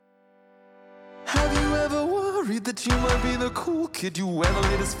worried that you might be the cool kid? You wear the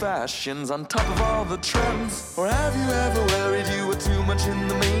latest fashions on top of all the trends. Or have you ever worried you were too much in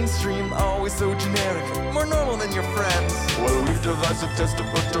the mainstream? Always so generic, more normal than your friends. Well, we've devised a test to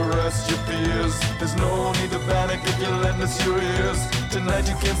put to rest your fears. There's no need to panic if you lend us your ears. Tonight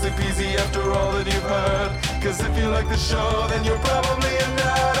you can't sleep easy after all that you've heard. Cause if you like the show, then you're probably a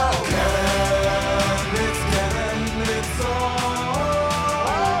nerd. Oh, Canon, it's Canon, it's all.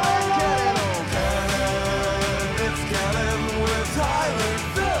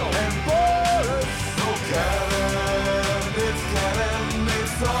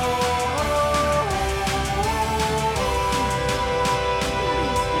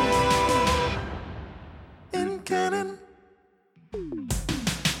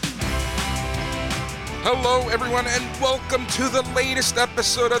 Hello, everyone, and welcome to the latest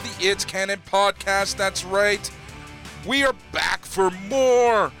episode of the It's Canon podcast. That's right, we are back for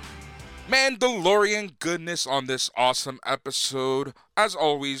more Mandalorian goodness on this awesome episode. As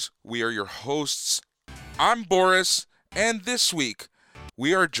always, we are your hosts. I'm Boris, and this week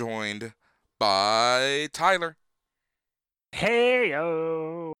we are joined by Tyler.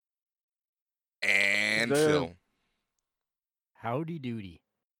 Hey-o! And Phil. Howdy doody.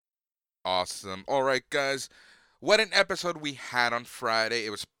 Awesome. All right, guys. What an episode we had on Friday. It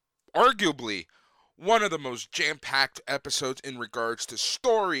was arguably one of the most jam-packed episodes in regards to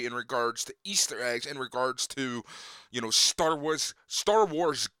story, in regards to Easter eggs, in regards to, Star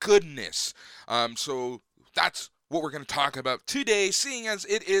Wars goodness. So that's what we're going to talk about today. Seeing as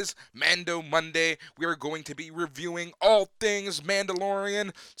it is Mando Monday, we are going to be reviewing all things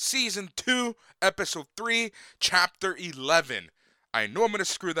Mandalorian Season 2, Episode 3, Chapter 11. I know I'm going to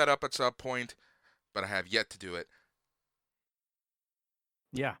screw that up at some point, but I have yet to do it.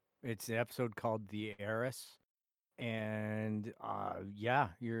 Yeah, it's an episode called The Heiress, and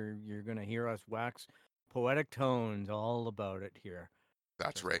you're going to hear us wax poetic tones all about it here.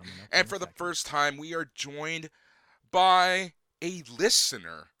 That's right. And for the first time, we are joined by a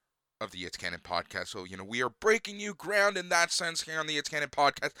listener of the It's Canon podcast. So, we are breaking new ground in that sense here on the It's Canon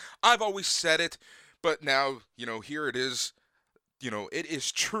podcast. I've always said it, but now, here it is. It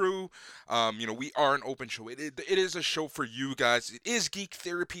is true. We are an open show. It is a show for you guys. It is geek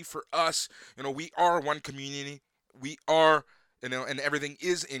therapy for us. We are one community. We are, and everything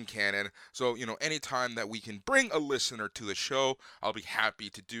is in canon. So, anytime that we can bring a listener to the show, I'll be happy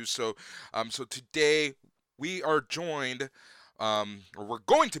to do so. So today we are joined, or we're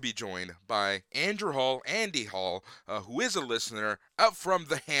going to be joined by Andy Hall, who is a listener out from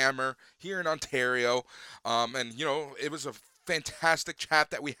the Hammer here in Ontario. And it was a fantastic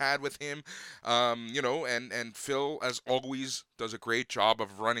chat that we had with him, and Phil, as always, does a great job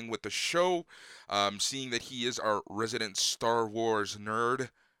of running with the show, seeing that he is our resident Star Wars nerd,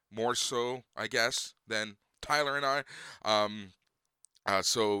 more so, I guess, than Tyler and I.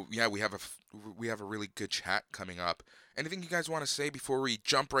 So yeah, we have a really good chat coming up. Anything you guys want to say before we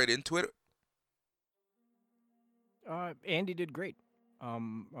jump right into it? Andy did great.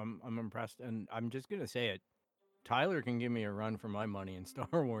 I'm impressed, and I'm just gonna say it. Tyler can give me a run for my money in Star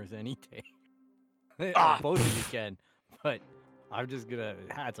Wars any day. Both of you can, but I'm just gonna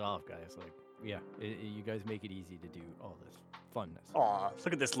hats off, guys. You guys make it easy to do all this funness. Aw,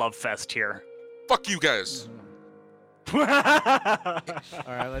 look at this love fest here. Fuck you guys. All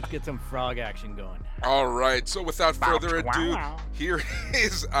right, let's get some frog action going. All right, so without further ado, here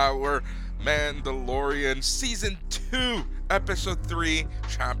is our Mandalorian Season 2, Episode 3,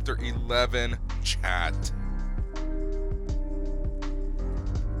 Chapter 11, chat.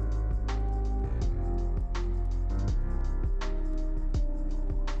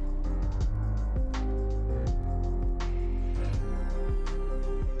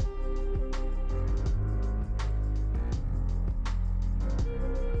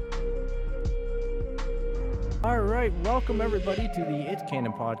 All right, welcome everybody to the It's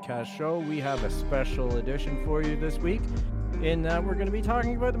Canon podcast show. We have a special edition for you this week in that we're going to be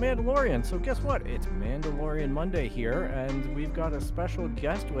talking about The Mandalorian. So guess what? It's Mandalorian Monday here, and we've got a special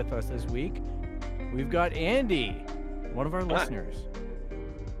guest with us this week. We've got Andy, one of our listeners.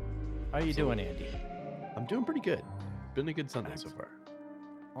 How you doing, Andy? I'm doing pretty good. Been a good Sunday so far.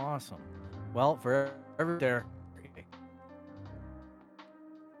 Awesome. Well, for everyone there.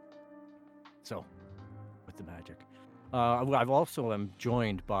 So, with the magic. I've also am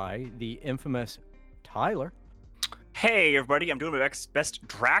joined by the infamous Tyler. Hey everybody, I'm doing my best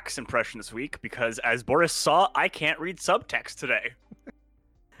Drax impression this week because as Boris saw, I can't read subtext today.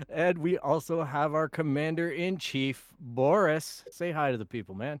 And we also have our Commander-in-Chief, Boris. Say hi to the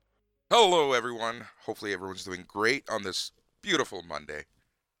people, man. Hello everyone. Hopefully everyone's doing great on this beautiful Monday.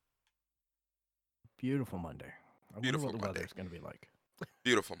 Beautiful Monday. I Beautiful wonder what the Monday. weather's going to be like.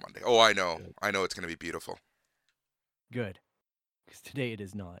 Beautiful Monday. Oh, I know. Good. I know it's going to be beautiful. Good. Because today it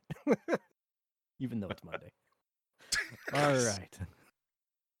is not. Even though it's Monday. All right.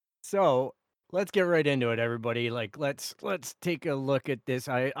 So let's get right into it, everybody. Like, let's take a look at this.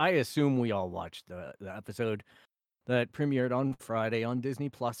 I assume we all watched the episode that premiered on Friday on Disney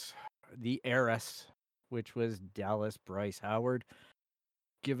Plus, The Heiress, which was Dallas Bryce Howard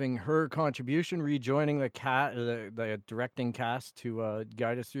giving her contribution, rejoining the directing cast to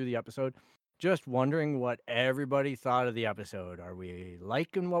guide us through the episode. Just wondering what everybody thought of the episode. Are we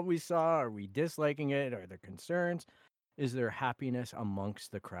liking what we saw? Are we disliking it? Are there concerns? Is there happiness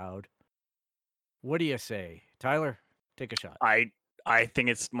amongst the crowd? What do you say? Tyler, take a shot. I think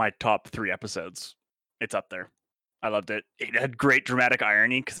it's my top 3 episodes. It's up there. I loved it. It had great dramatic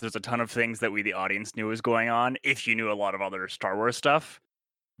irony because there's a ton of things that we, the audience, knew was going on if you knew a lot of other Star Wars stuff.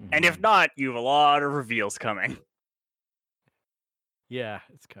 And if Mhm. not, you have a lot of reveals coming. Yeah,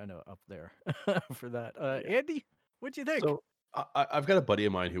 it's kind of up there for that. Yeah. Andy, what'd you think? So I've got a buddy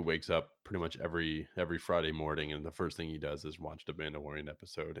of mine who wakes up pretty much every Friday morning, and the first thing he does is watch the Mandalorian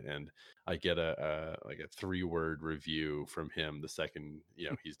episode. And I get a 3-word review from him the second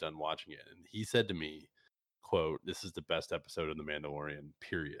he's done watching it, and he said to me, "quote This is the best episode of the Mandalorian,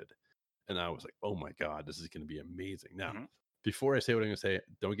 period." And I was like, "Oh my god, this is going to be amazing!" Now, Mhm. before I say what I'm going to say,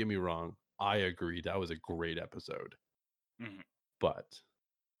 don't get me wrong, I agree that was a great episode, Mhm. but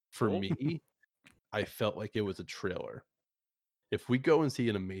for Cool. me, I felt like it was a trailer. If we go and see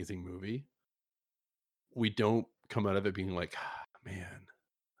an amazing movie, we don't come out of it being like, man,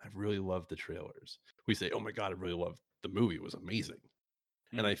 I really loved the trailers. We say, oh my God, I really loved the movie. It was amazing.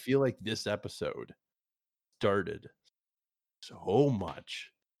 And I feel like this episode started so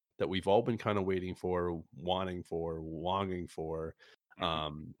much that we've all been kind of waiting for, wanting for, longing for.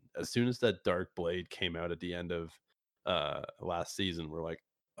 Mhm. As soon as that Dark Blade came out at the end of last season, we're like,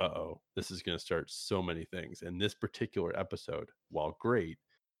 uh-oh, this is going to start so many things. And this particular episode, while great,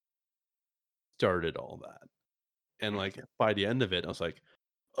 started all that. And like by the end of it, I was like,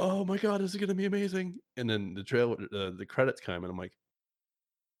 oh my God, this is going to be amazing. And then the trailer, the credits come, and I'm like,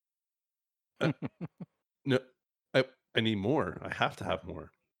 no, I need more. I have to have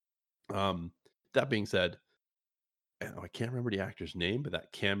more. That being said, I can't remember the actor's name, but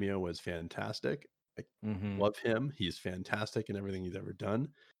that cameo was fantastic. I Mhm. love him. He's fantastic in everything he's ever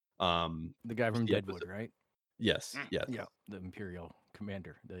done. The guy from the Deadwood, episode- right? Yes, yes. Yeah, the Imperial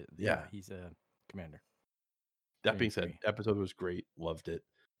commander. Yeah. He's a commander. That being said, Three. episode was great. Loved it.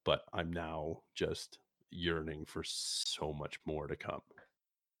 But I'm now just yearning for so much more to come.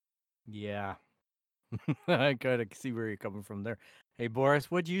 Yeah. I kind of see where you're coming from there. Hey,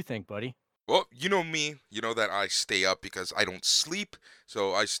 Boris, what do you think, buddy? Well, you know me. You know that I stay up because I don't sleep.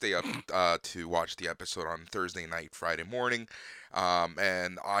 So I stay up to watch the episode on Thursday night, Friday morning.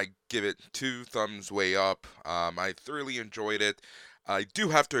 And I give it 2 thumbs way up. I thoroughly enjoyed it. I do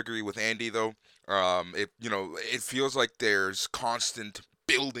have to agree with Andy, though. It feels like there's constant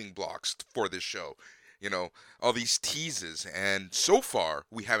building blocks for this show. All these teases. And so far,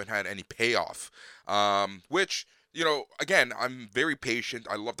 we haven't had any payoff. Which... again, I'm very patient.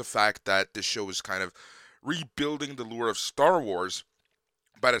 I love the fact that this show is kind of rebuilding the lure of Star Wars,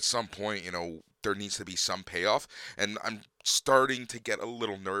 but at some point, there needs to be some payoff, and I'm starting to get a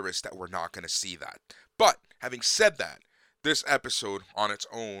little nervous that we're not going to see that. But, having said that, this episode on its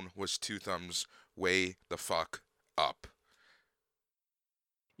own was 2 thumbs way the fuck up.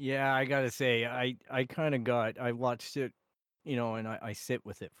 Yeah, I gotta say, I watched it, and I sit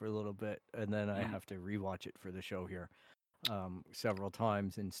with it for a little bit, and then I have to rewatch it for the show here several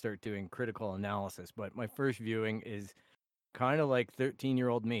times and start doing critical analysis. But my first viewing is kind of like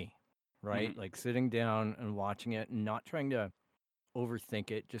 13-year-old me, right? Like sitting down and watching it and not trying to overthink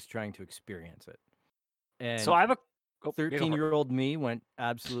it, just trying to experience it. And So I have a 13-year-old me went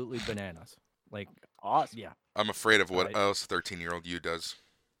absolutely bananas. Like, awesome. yeah. I'm afraid of what else 13-year-old you does.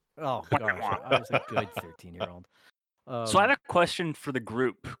 Oh, gosh. I was a good 13-year-old. So I have a question for the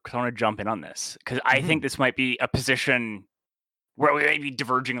group because I want to jump in on this because I think this might be a position where we may be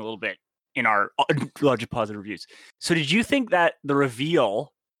diverging a little bit in our Logic Positive reviews. So did you think that the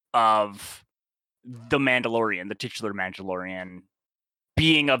reveal of the Mandalorian, the titular Mandalorian,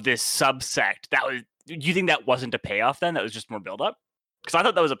 being of this subsect, do you think that wasn't a payoff then? That was just more build-up? Because I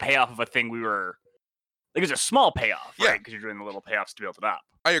thought that was a payoff of a thing we were... Like, it was a small payoff, right? Because you're doing the little payoffs to build it up.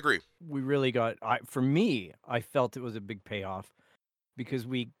 I agree. We really got... for me, I felt it was a big payoff because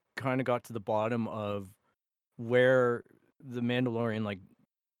we kind of got to the bottom of where the Mandalorian, like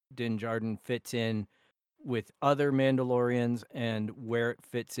Din Djarin, fits in with other Mandalorians and where it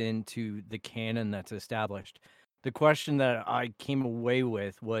fits into the canon that's established. The question that I came away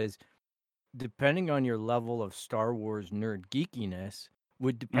with was, depending on your level of Star Wars nerd geekiness,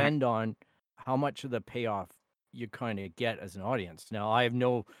 would depend on how much of the payoff you kind of get as an audience. Now, I have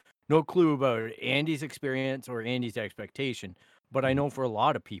no clue about Andy's experience or Andy's expectation, but I know for a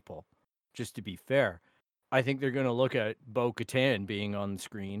lot of people, just to be fair, I think they're going to look at Bo-Katan being on the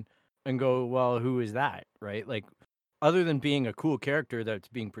screen and go, well, who is that, right? Like, other than being a cool character that's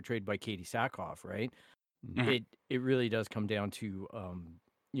being portrayed by Katie Sackhoff, right? Mhm. It really does come down to,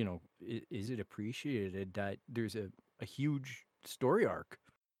 is it appreciated that there's a huge story arc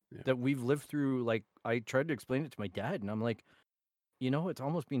Yeah. that we've lived through? Like, I tried to explain it to my dad, and I'm like, it's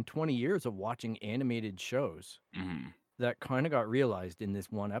almost been 20 years of watching animated shows Mhm. that kind of got realized in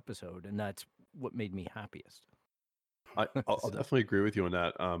this one episode, and that's what made me happiest. I'll So- definitely agree with you on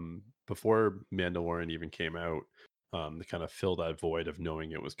that. Before Mandalorian even came out, to kind of fill that void of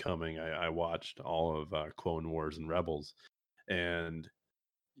knowing it was coming, I watched all of Clone Wars and Rebels, and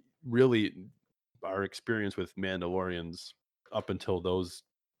really, our experience with Mandalorians up until those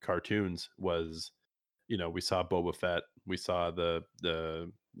cartoons was, we saw Boba Fett, we saw the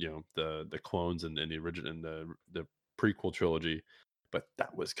clones and the original and the prequel trilogy, but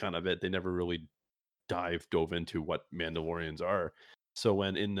that was kind of it. They never really dove into what Mandalorians are. So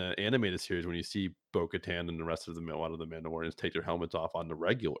when in the animated series, when you see Bo-Katan and the rest of a lot of the Mandalorians take their helmets off on the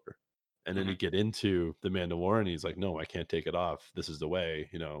regular, and then you get into the Mandalorian, he's like, "No, I can't take it off. This is the way,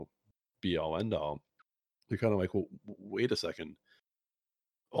 be all end all." You're kind of like, "Well, wait a second.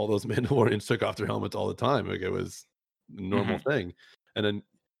 All those Mandalorians took off their helmets all the time. Like, it was a normal Mhm. thing." And then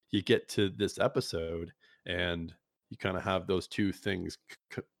you get to this episode, and you kind of have those two things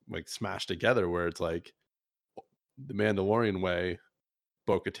like smashed together, where it's like the Mandalorian way,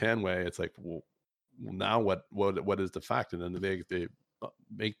 Bo-Katan way. It's like, well, now what is the fact? And then they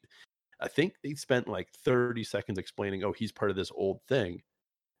make. I think they spent like 30 seconds explaining, oh, he's part of this old thing,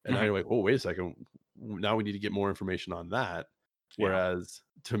 and now Mhm. you're like, oh, wait a second. Now we need to get more information on that. Yeah. Whereas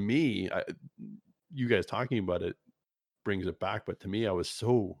to me, you guys talking about it brings it back, but to me, I was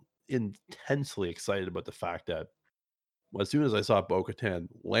so intensely excited about the fact that as soon as I saw Bo-Katan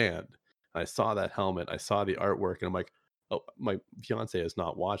land, I saw that helmet, I saw the artwork, and I'm like, oh, my fiance has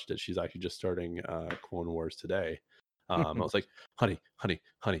not watched it. She's actually just starting Clone Wars today. I was like, honey, honey,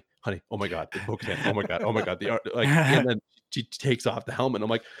 honey, honey, oh my God, it's Bo-Katan. Oh my God, oh my God. The art, like, and then she takes off the helmet, and I'm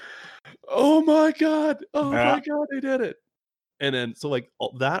like, oh my God, oh Yeah. my God, they did it. And then so like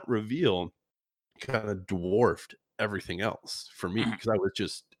that reveal kind of dwarfed everything else for me, Mhm. because I was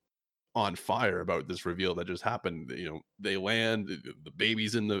just on fire about this reveal that just happened. They land, the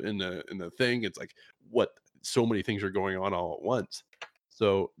baby's in the thing. It's like, what, so many things are going on all at once.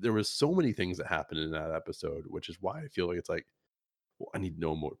 So there was so many things that happened in that episode, which is why I feel like it's like, well, I need to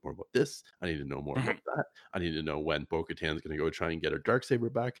know more about this. I need to know more about Mhm. that. I need to know when Bo-Katan's going to go try and get her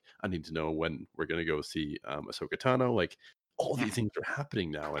Darksaber back. I need to know when we're going to go see Ahsoka Tano. Like, all these Mhm. things are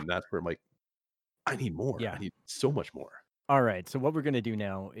happening now, and that's where I'm like, I need more. Yeah. I need so much more. All right. So what we're going to do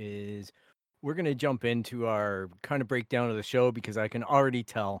now is we're going to jump into our kind of breakdown of the show, because I can already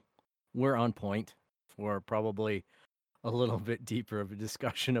tell we're on point for probably a little bit deeper of a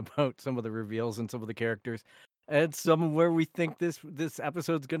discussion about some of the reveals and some of the characters and some of where we think this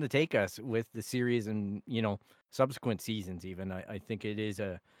episode's going to take us with the series and, subsequent seasons even. I think it is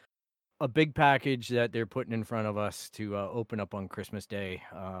a big package that they're putting in front of us to open up on Christmas Day,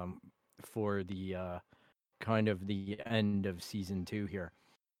 for the kind of the end of season 2 here.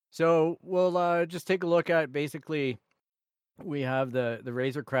 So we'll just take a look at, basically, we have the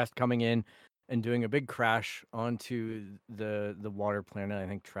Razor Crest coming in and doing a big crash onto the water planet, I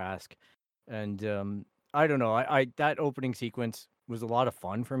think Trask. And I don't know, I that opening sequence was a lot of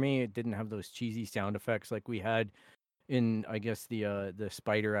fun for me. It didn't have those cheesy sound effects like we had in, I guess, the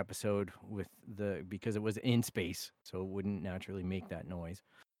spider episode, because it was in space, so it wouldn't naturally make that noise.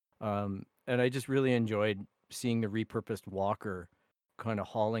 And I just really enjoyed seeing the repurposed walker kind of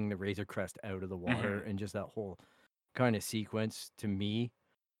hauling the Razor Crest out of the water, Mhm. and just that whole kind of sequence to me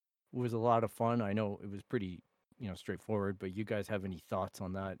was a lot of fun. I know it was pretty, straightforward, but you guys have any thoughts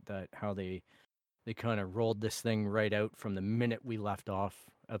on that how they kind of rolled this thing right out from the minute we left off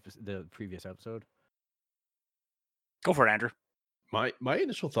the previous episode? Go for it, Andrew. My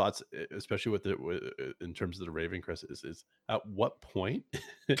initial thoughts, especially in terms of the Raven Crest, is at what point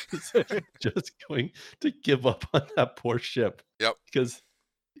is it just going to give up on that poor ship? Yep. Because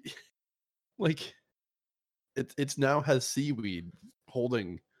like it's now has seaweed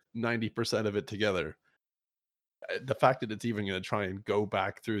holding 90% of it together. the fact that it's even going to try and go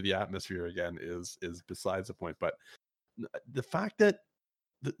back through the atmosphere again is besides the point. But the fact that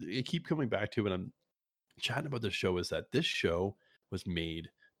I keep coming back to it, I'm chatting about the show, is that this show was made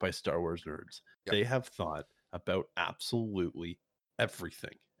by Star Wars nerds. Yep. They have thought about absolutely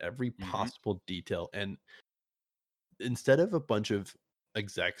everything, every possible detail. And instead of a bunch of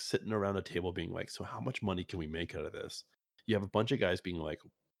execs sitting around a table being like, so how much money can we make out of this? You have a bunch of guys being like,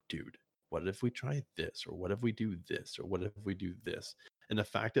 dude, what if we try this? Or what if we do this? Or what if we do this? And the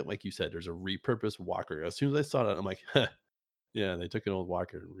fact that, like you said, there's a repurposed walker. As soon as I saw that, I'm like, huh, yeah, they took an old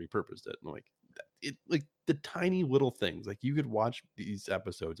walker and repurposed it. And I'm like, it, like the tiny little things, like you could watch these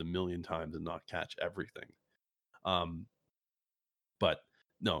episodes a million times and not catch everything. But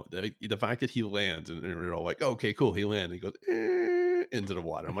no, the fact that he lands and you're all like, okay, cool, he landed. He goes into the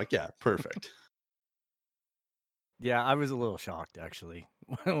water. I'm like, yeah, perfect. Yeah, I was a little shocked actually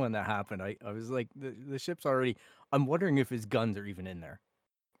when that happened. I was like, the ship's already. I'm wondering if his guns are even in there.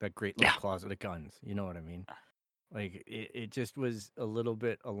 That great little closet of guns. You know what I mean? Like it just was a little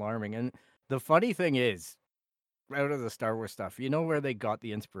bit alarming. And the funny thing is, out of the Star Wars stuff, you know where they got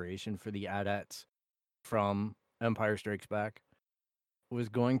the inspiration for the AT-ATs from Empire Strikes Back? Was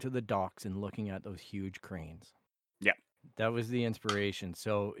going to the docks and looking at those huge cranes. Yeah. That was the inspiration.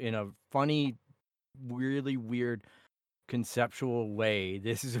 So in a funny, really weird conceptual way,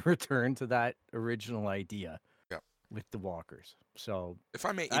 this is a return to that original idea with the walkers. So if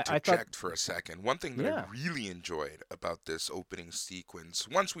I may I interject thought, for a second, one thing that I really enjoyed about this opening sequence,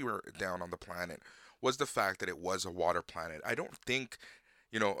 once we were down on the planet, was the fact that it was a water planet. I don't think,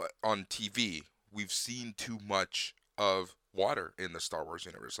 on TV, we've seen too much of water in the Star Wars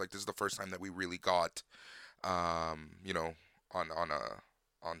universe. Like, this is the first time that we really got, on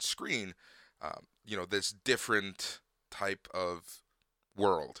screen, this different type of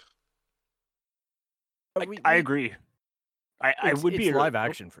world. I agree. I would be live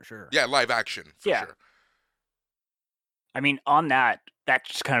action for sure. Yeah, live action for sure. I mean, on that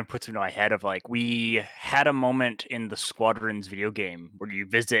just kind of puts me in my head of like, we had a moment in the Squadrons video game where you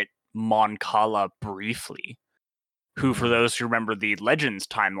visit Mon Cala briefly, who, for those who remember the Legends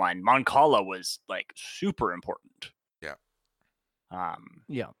timeline, Mon Cala was like super important. Yeah.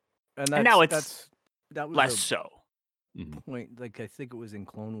 Yeah. And now that was less a so. Point, like I think it was in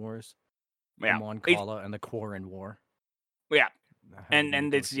Clone Wars. Yeah. Mon Cala and the Quarren War. Yeah.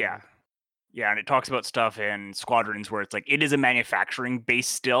 And it's and it talks about stuff in Squadrons where it's like it is a manufacturing base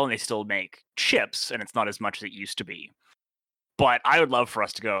still, and they still make ships, and it's not as much as it used to be. But I would love for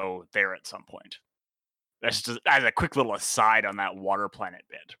us to go there at some point. That's just as a quick little aside on that water planet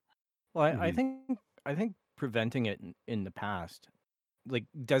bit. Well, I think preventing it in the past, like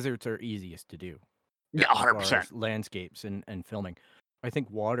deserts are easiest to do. Yeah, 100%. Landscapes and filming. I think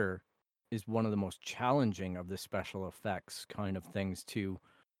water is one of the most challenging of the special effects kind of things to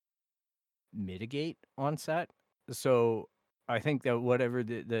mitigate on set. So I think that whatever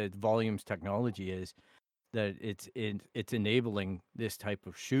the volumes technology is, that it's enabling this type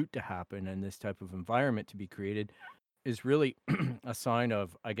of shoot to happen and this type of environment to be created is really a sign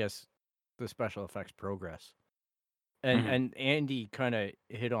of, I guess, the special effects progress. And Andy kind of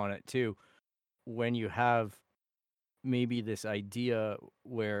hit on it too. When you have maybe this idea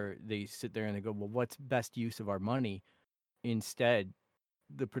where they sit there and they go, well, what's best use of our money? Instead,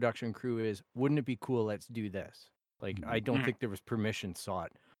 the production crew is, wouldn't it be cool? Let's do this. Like, I don't think there was permission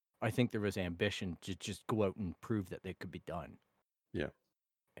sought. I think there was ambition to just go out and prove that they could be done. Yeah.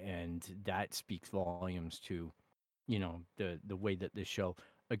 And that speaks volumes to, the way that this show,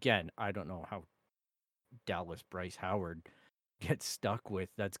 again, I don't know how Dallas Bryce Howard gets stuck with.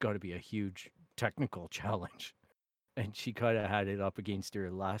 That's got to be a huge technical challenge. And she kind of had it up against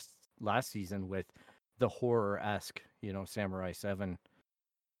her last season with the horror-esque, Samurai 7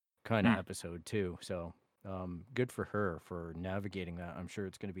 kind of episode too. So good for her for navigating that. I'm sure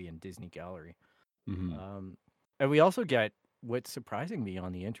it's going to be in Disney Gallery. And we also get, what's surprising me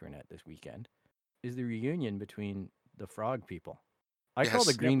on the internet this weekend is the reunion between the frog people. I call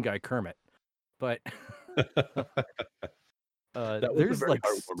the green guy Kermit, but there's like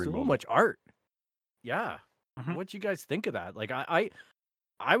so much art. Yeah. What you guys think of that? Like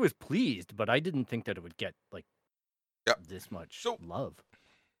I was pleased, but I didn't think that it would get like this much love.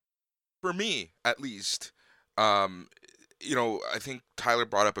 For me, at least, I think Tyler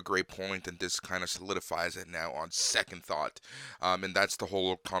brought up a great point, and this kind of solidifies it now on second thought, and that's the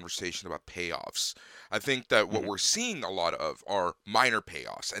whole conversation about payoffs. I think that what we're seeing a lot of are minor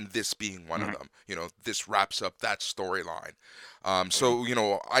payoffs, and this being one of them. This wraps up that storyline. So,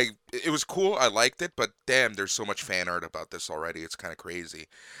 it was cool. I liked it, but damn, there's so much fan art about this already. It's kind of crazy.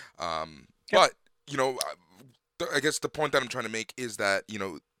 But, I guess the point that I'm trying to make is that,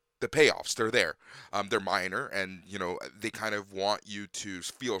 the payoffs, they're there. They're minor, and, they kind of want you to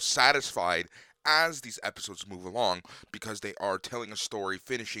feel satisfied as these episodes move along, because they are telling a story,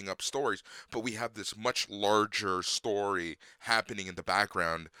 finishing up stories, but we have this much larger story happening in the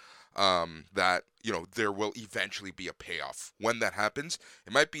background, that, there will eventually be a payoff. When that happens,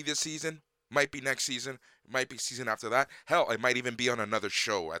 it might be this season, might be next season, it might be season after that. Hell, it might even be on another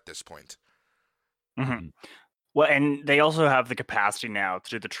show at this point. Mm-hmm. Well, and they also have the capacity now to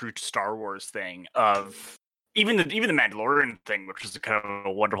do the true Star Wars thing of even the Mandalorian thing, which is a kind of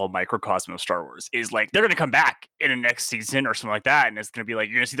a wonderful microcosm of Star Wars, is like they're going to come back in the next season or something like that, and it's going to be like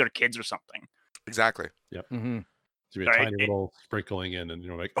you're going to see their kids or something. Exactly. Yep. Mm-hmm. So a tiny little sprinkling in,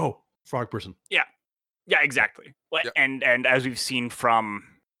 and like, oh, frog person. Yeah, exactly. Well, Yep. And as we've seen from,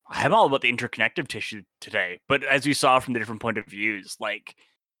 I'm all about the interconnective tissue today, but as we saw from the different point of views, like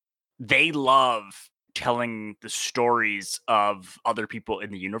they love telling the stories of other people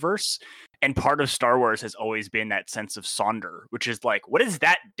in the universe, and part of Star Wars has always been that sense of Sonder, which is like, what is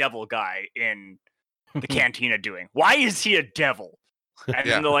that devil guy in the cantina doing? Why is he a devil? And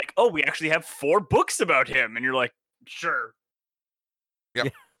then they're like, oh, we actually have 4 books about him, and you're like, sure. Yep.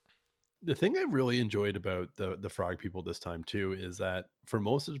 Yeah. The thing I really enjoyed about the frog people this time too is that for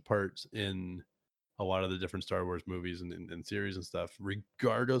most of the parts in a lot of the different Star Wars movies and series and stuff,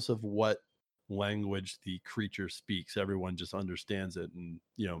 regardless of what language the creature speaks, everyone just understands it, and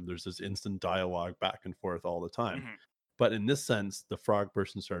there's this instant dialogue back and forth all the time. Mm-hmm. But in this sense, the frog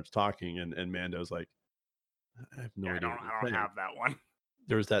person starts talking, and Mando's like, I have no idea. I don't have that one.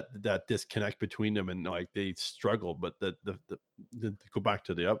 There's that disconnect between them, and like they struggle. But the go back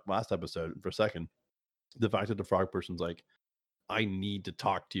to the last episode for a second, the fact that the frog person's like, I need to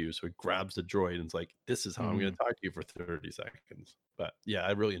talk to you, so it grabs the droid and it's like, this is how I'm going to talk to you for 30 seconds. But yeah,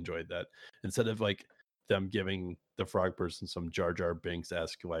 I really enjoyed that. Instead of like them giving the frog person some Jar Jar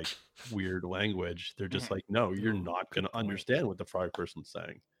Binks-esque like weird language, they're just like, no, you're not going to understand what the frog person's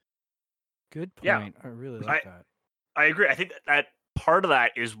saying. Good point. Yeah. I really like that. I agree. I think that part of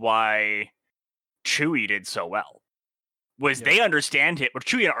that is why Chewie did so well. They understand it, but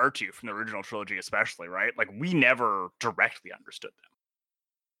Chewie and R2 from the original trilogy especially, right? Like, we never directly understood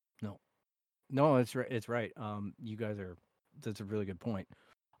them. No, it's right. It's right. You guys that's a really good point.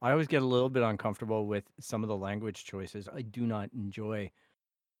 I always get a little bit uncomfortable with some of the language choices. I do not enjoy,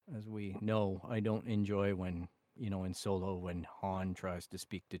 as we know, I don't enjoy when, in Solo, when Han tries to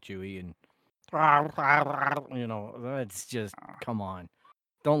speak to Chewie and, that's just, come on.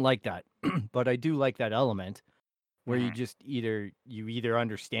 Don't like that. But I do like that element where you just either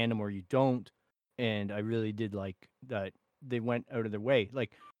understand them or you don't. And I really did like that they went out of their way.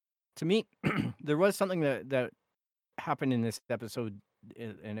 Like, to me, there was something that happened in this episode,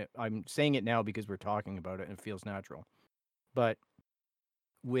 and I'm saying it now because we're talking about it and it feels natural. But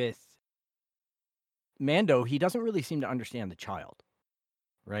with Mando, he doesn't really seem to understand the child,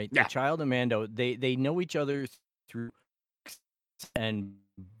 right? Yeah. The child and Mando, they know each other through and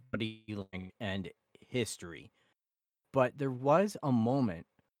body language and history. But there was a moment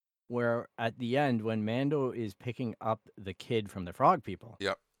where at the end, when Mando is picking up the kid from the frog people,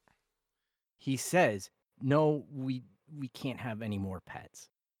 Yep. he says, no, we can't have any more pets.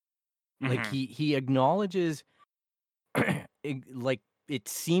 Like he acknowledges, like it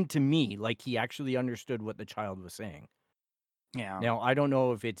seemed to me like he actually understood what the child was saying. Yeah. Now, I don't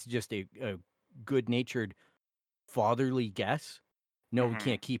know if it's just a good-natured fatherly guess. No, we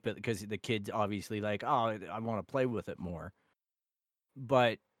can't keep it because the kid's obviously like, oh, I want to play with it more.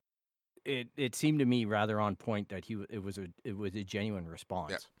 But it seemed to me rather on point that it was a genuine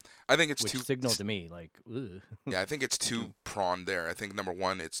response. Yeah. I think it's which too signaled to me like, ugh. Yeah, I think it's too pronged there. I think number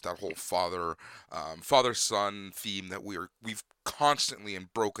one, it's that whole father son theme that we've constantly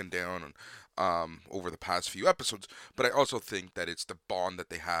and broken down over the past few episodes. But I also think that it's the bond that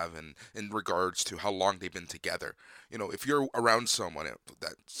they have in regards to how long they've been together. If you're around someone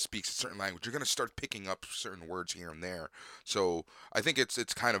that speaks a certain language, you're gonna start picking up certain words here and there. So I think it's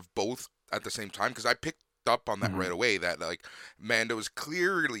kind of both at the same time, because I picked up on that right away, that like Mando is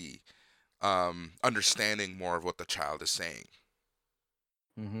clearly understanding more of what the child is saying.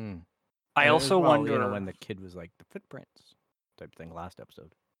 Mm-hmm. I also wonder when the kid was like the footprints type thing last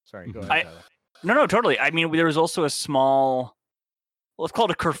episode. Sorry, go ahead. Tyler. No, totally. I mean, there was also a small, let's call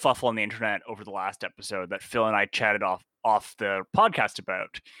it a kerfuffle on the internet over the last episode that Phil and I chatted off the podcast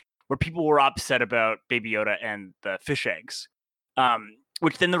about, where people were upset about Baby Yoda and the fish eggs.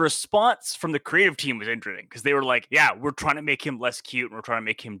 Which then the response from the creative team was interesting, because they were like, yeah, we're trying to make him less cute and we're trying to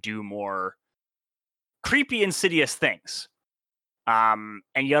make him do more creepy, insidious things. And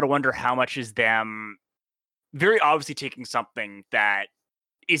you got to wonder how much is them very obviously taking something that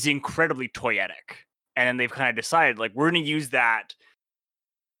is incredibly toyetic, and then they've kind of decided, like, we're going to use that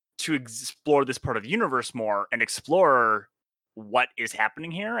to explore this part of the universe more and explore what is happening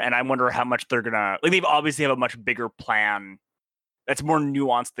here. And I wonder how much they're gonna, like, they've obviously have a much bigger plan that's more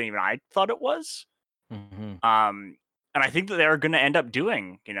nuanced than even I thought it was. And I think that they're gonna end up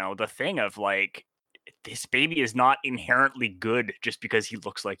doing, the thing of, like, this baby is not inherently good just because he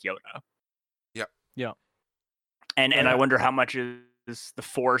looks like Yoda. Yeah. And I wonder how much is the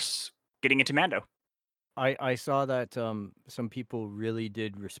Force getting into Mando. I saw that some people really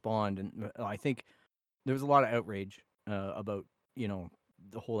did respond, and I think there was a lot of outrage about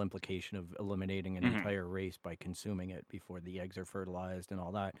the whole implication of eliminating an entire race by consuming it before the eggs are fertilized and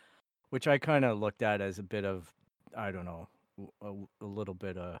all that, which I kind of looked at as a bit of, I don't know, a little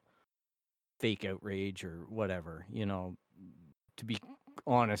bit of fake outrage or whatever. To be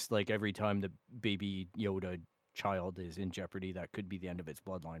honest, like, every time the baby Yoda child is in jeopardy, that could be the end of its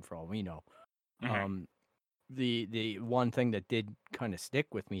bloodline for all we know. The one thing that did kind of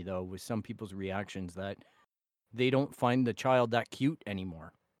stick with me, though, was some people's reactions that they don't find the child that cute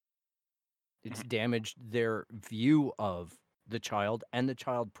anymore. It's damaged their view of the child and the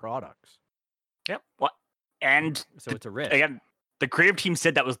child products. Yep. What? And so it's a risk. Again, the creative team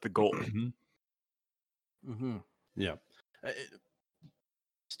said that was the goal. Yeah.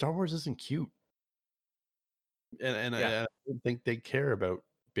 Star Wars isn't cute. And I don't think they care about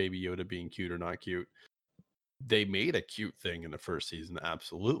Baby Yoda being cute or not cute. They made a cute thing in the first season,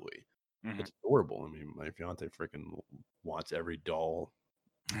 absolutely. It's adorable. I mean, my fiance freaking wants every doll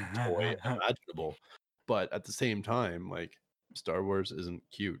toy imaginable. But at the same time, like, Star Wars isn't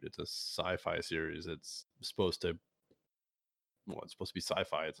cute. It's a sci-fi series. It's supposed to be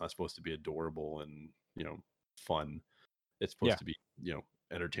sci-fi. It's not supposed to be adorable and, fun. It's supposed to be,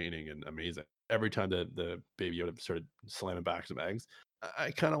 entertaining and amazing. Every time the Baby Yoda started slamming back some eggs, I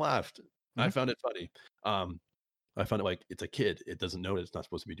kind of laughed. I found it funny. I found it like, it's a kid. It doesn't know that it's not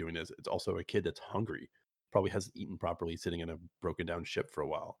supposed to be doing this. It's also a kid that's hungry. Probably hasn't eaten properly, sitting in a broken down ship for a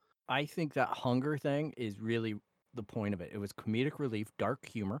while. I think that hunger thing is really the point of it. It was comedic relief, dark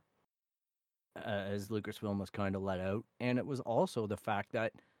humor, as Lucasfilm was kind of let out. And it was also the fact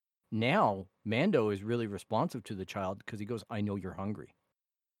that now Mando is really responsive to the child because he goes, I know you're hungry.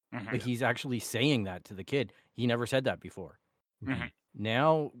 Like, he's actually saying that to the kid. He never said that before.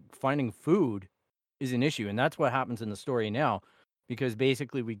 Now finding food is an issue. And that's what happens in the story now, because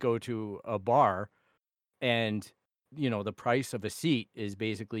basically we go to a bar and, the price of a seat is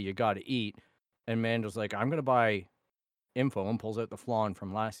basically you got to eat. And Mando's like, I'm going to buy info, and pulls out the flan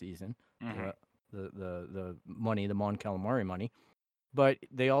from last season, the money, the Mon Calamari money. But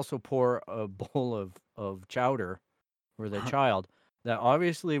they also pour a bowl of chowder for the child. That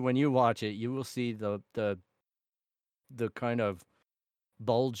obviously, when you watch it, you will see the kind of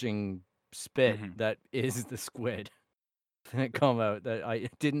bulging spit that is the squid that come out, that I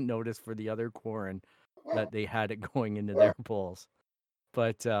didn't notice for the other Quarren that they had it going into their bowls.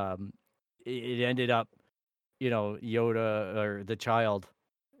 But it ended up, Yoda, or the child,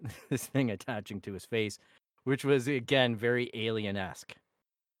 this thing attaching to his face, which was, again, very Alien-esque.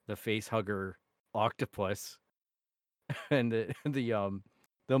 The face hugger octopus. And the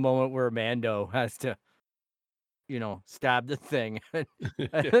moment where Mando has to, stab the thing, and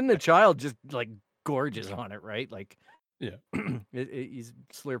then the child just, like, gorges on it, right? Like, he's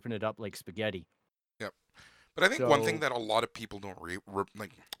slurping it up like spaghetti. Yep. But I think one thing that a lot of people don't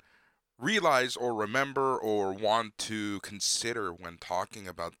realize or remember or want to consider when talking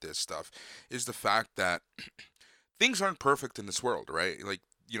about this stuff is the fact that things aren't perfect in this world, right? Like,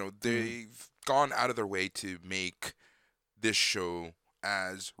 they've gone out of their way to make this show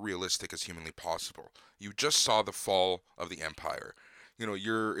as realistic as humanly possible. You just saw the fall of the Empire.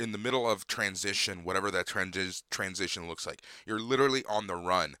 You're in the middle of transition, whatever that transition looks like. You're literally on the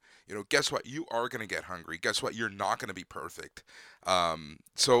run. Guess what? You are going to get hungry. Guess what? You're not going to be perfect.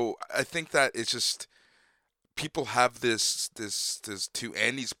 So I think that it's just, people have this to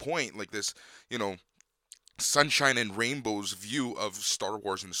Andy's point, like this, sunshine and rainbows view of Star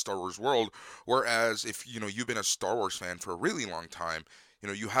Wars and the Star Wars world, whereas if you've been a Star Wars fan for a really long time,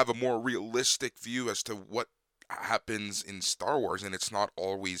 you have a more realistic view as to what happens in Star Wars, and it's not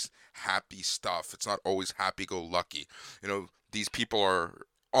always happy stuff. It's not always happy-go-lucky. These people are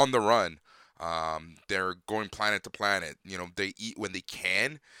on the run. They're going planet to planet. They eat when they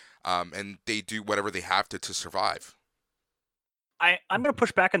can, and they do whatever they have to survive. I'm going to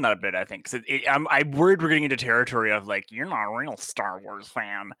push back on that a bit, I think. Cause I'm worried we're getting into territory of, like, you're not a real Star Wars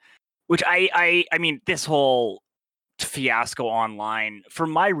fan. Which I mean, this whole fiasco online,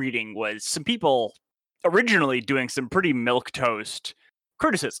 from my reading, was some people originally doing some pretty milquetoast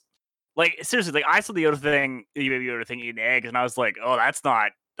criticism. Like seriously, like I saw the Yoda thing, the Baby Yoda thing eating eggs, and I was like, oh, that's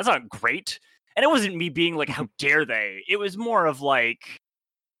not great. And it wasn't me being like, how dare they? It was more of like,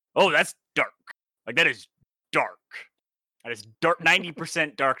 oh, that's dark. Like that is dark. That is dark,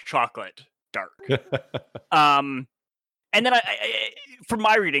 90% dark chocolate. Dark. And then I from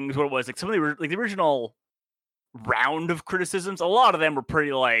my readings, what it was like some of the original round of criticisms, a lot of them were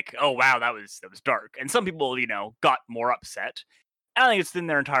pretty like, oh wow, that was dark. And some people, got more upset. And I think it's in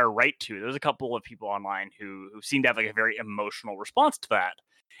their entire right to. There's a couple of people online who seem to have like a very emotional response to that.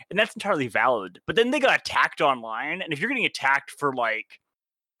 And that's entirely valid. But then they got attacked online, and if you're getting attacked for like,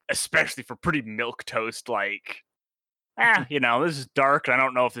 especially for pretty milquetoast, like, this is dark. I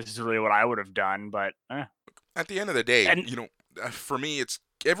don't know if this is really what I would have done, but At the end of the day, for me, it's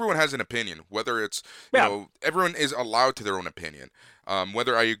everyone has an opinion. Whether it's everyone is allowed to their own opinion.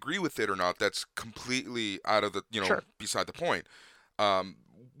 Whether I agree with it or not, that's completely out of the beside the point.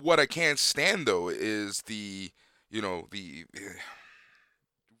 What I can't stand though is see,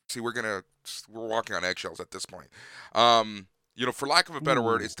 we're walking on eggshells at this point. For lack of a better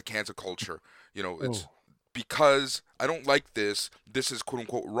word, it's the cancel culture. It's because I don't like this. This is quote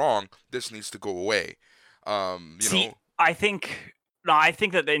unquote wrong. This needs to go away. I think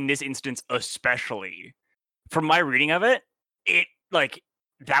that in this instance, especially from my reading of it,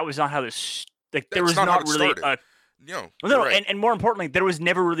 that was not how this. Like there was not really and more importantly, there was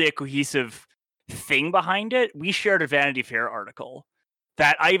never really a cohesive thing behind it. We shared a Vanity Fair article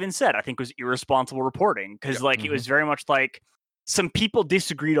that I even said I think was irresponsible reporting because it was very much like some people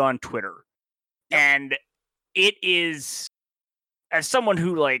disagreed on Twitter, and it is, as someone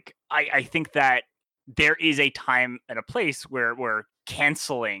who I think that there is a time and a place where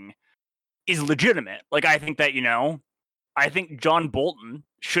canceling is legitimate. Like I think that I think John Bolton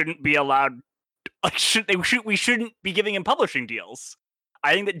shouldn't be allowed. We shouldn't be giving him publishing deals.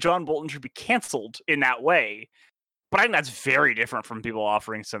 I think that John Bolton should be canceled in that way. But I think that's very different from people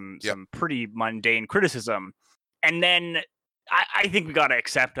offering some pretty mundane criticism. And then I think we got to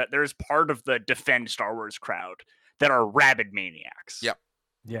accept that there's part of the defend Star Wars crowd that are rabid maniacs. Yep.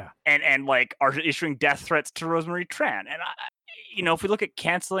 Yeah. And are issuing death threats to Rosemary Tran. And if we look at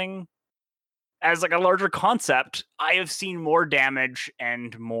canceling as like a larger concept, I have seen more damage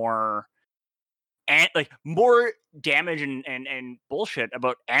and more damage and bullshit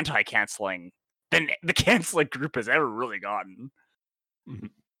about anti-canceling than the canceling group has ever really gotten. Mm-hmm.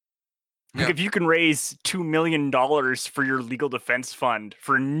 Like if you can raise $2 million for your legal defense fund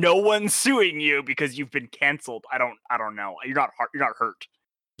for no one suing you because you've been canceled, I don't know. You're not hurt.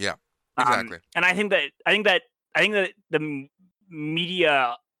 Yeah, exactly. And I think that the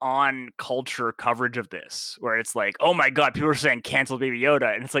media on culture coverage of this, where it's like, oh my god, people are saying cancel Baby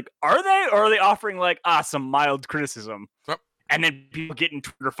Yoda, and it's like, are they, or are they offering like some mild criticism? Yep. And then people get in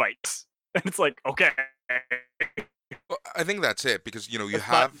Twitter fights, and it's like, okay. Well, I think that's it because you that's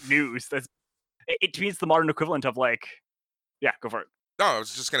have not news. To me, it's the modern equivalent of like, yeah, go for it. No, I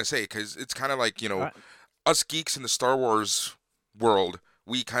was just gonna say because it's kind of like us geeks in the Star Wars world.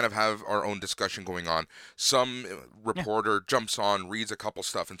 We kind of have our own discussion going on. Some reporter jumps on, reads a couple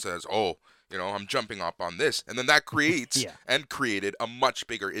stuff, and says, "Oh, I'm jumping up on this," and then that creates and created a much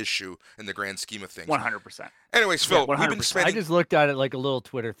bigger issue in the grand scheme of things. 100%. Anyways, Phil, we've been spending. I just looked at it like a little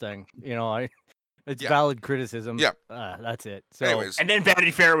Twitter thing. It's valid criticism. Yeah, that's it. So, anyways, and then Vanity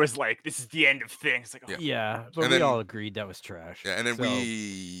Fair was like, "This is the end of things." Like, but we all agreed that was trash. Yeah, and then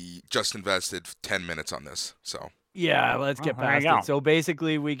we just invested 10 minutes on this, so. Yeah, let's get past it. So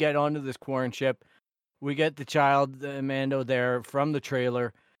basically, we get onto this quarren ship. We get the child, Mando, there from the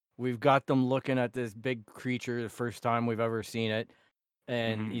trailer. We've got them looking at this big creature the first time we've ever seen it.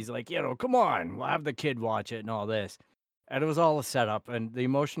 And he's like, come on, we'll have the kid watch it and all this. And it was all a setup. And the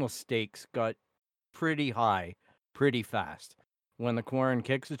emotional stakes got pretty high pretty fast. When the quarren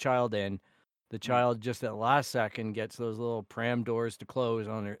kicks the child in, the child just at the last second gets those little pram doors to close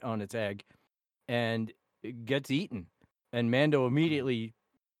on its egg. And it gets eaten, and Mando immediately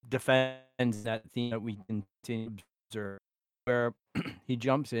defends that theme that we continue to observe, where he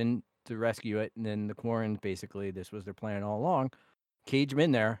jumps in to rescue it, and then the quarren, basically, this was their plan all along, cage him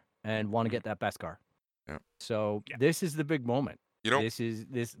in there and want to get that Beskar. Yeah. So this is the big moment.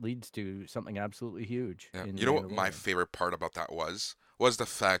 This leads to something absolutely huge. Yeah. What my favorite part about that was the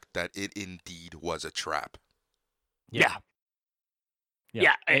fact that it indeed was a trap. Yeah.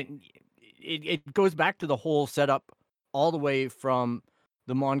 And it goes back to the whole setup all the way from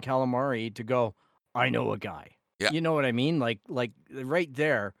the Mon Calamari to go, I know a guy. Yeah. You know what I mean? Like right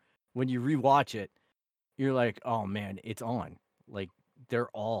there, when you rewatch it, you're like, oh man, it's on. Like they're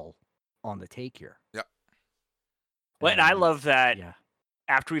all on the take here. Yeah. Well, and I And love that yeah,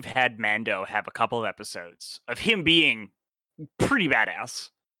 after we've had Mando have a couple of episodes of him being pretty badass,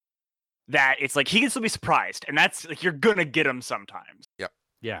 that it's like he can still be surprised, and that's like you're gonna get him sometimes.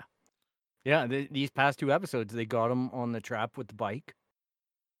 yeah, yeah. These past 2 episodes, they got him on the trap with the bike.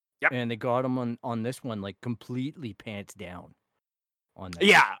 Yep. And they got him on this one like completely pants down. On this.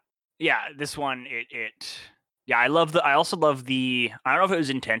 Yeah. This one, yeah. I also love the. I don't know if it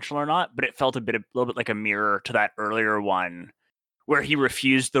was intentional or not, but it felt a little bit like a mirror to that earlier one, where he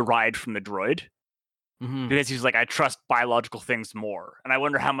refused the ride from the droid. Mhm. Because he's like, I trust biological things more. And I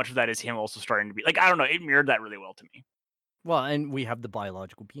wonder how much of that is him also starting to be like, I don't know, it mirrored that really well to me. Well, and we have the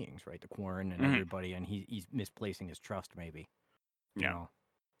biological beings, right? The Quarren and Mhm. everybody, and he's misplacing his trust, maybe. You Yeah. know,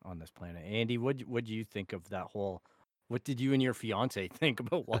 on this planet. Andy, what do you think of that whole? What did you and your fiance think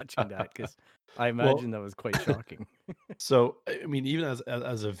about watching that? Because I imagine that was quite shocking. So I mean, even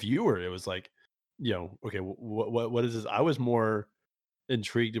as a viewer, it was like, okay, what is this? I was more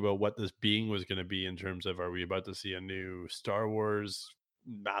intrigued about what this being was going to be in terms of, are we about to see a new Star Wars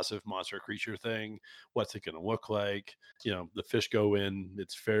massive monster creature thing? What's it going to look like? The fish go in,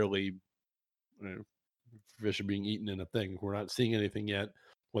 it's fairly fish are being eaten in a thing. We're not seeing anything yet.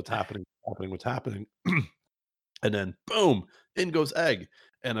 What's happening? What's happening? And then boom, in goes Egg.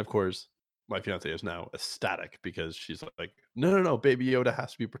 And of course, my fiance is now ecstatic because she's like, no, Baby Yoda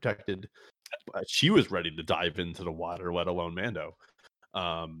has to be protected. But she was ready to dive into the water, let alone Mando.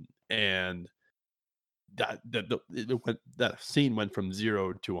 And that scene went from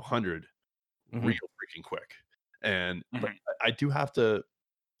 0 to 100 Mhm. real freaking quick. And but Mhm. I do have to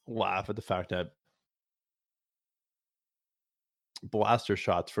laugh at the fact that blaster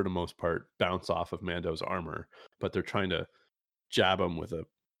shots for the most part bounce off of Mando's armor, but they're trying to jab him with a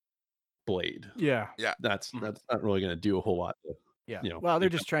blade. Yeah. That's Mhm. not really going to do a whole lot. Yeah. You know, Well, they're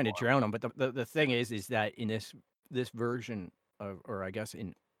make just up trying to for drown him. But the thing is that in this version of, or I guess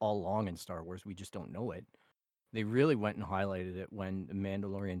in all along in Star Wars, we just don't know it. They really went and highlighted it when the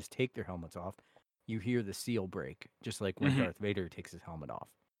Mandalorians take their helmets off. You hear the seal break, just like when Mhm. Darth Vader takes his helmet off.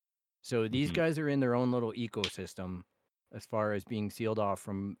 So these Mhm. guys are in their own little ecosystem as far as being sealed off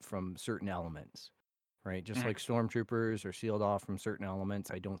from certain elements, right? Just Mhm. like stormtroopers are sealed off from certain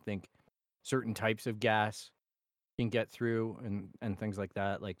elements. I don't think certain types of gas can get through and things like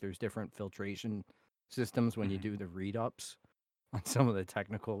that. Like there's different filtration systems when you Mhm. do the read ups on some of the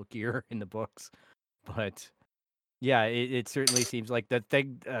technical gear in the books. But yeah, it certainly seems like the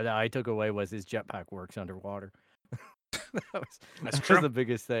thing that I took away was his jetpack works underwater. that That's was true. the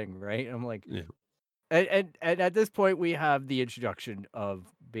biggest thing, right? I'm like, Yeah. and at this point we have the introduction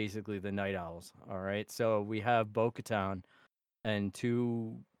of basically the Night Owls. All right, so we have Bo-Katan and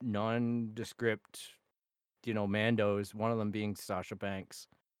 2 nondescript, Mandos. One of them being Sasha Banks,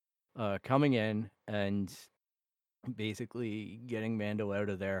 coming in and basically getting Mando out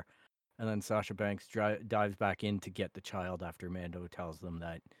of there. And then Sasha Banks dives back in to get the child after Mando tells them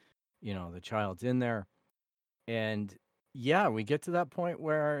that, the child's in there. And yeah, we get to that point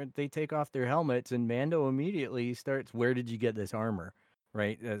where they take off their helmets and Mando immediately starts, "Where did you get this armor?"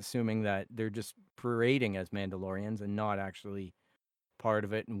 Right? Assuming that they're just parading as Mandalorians and not actually part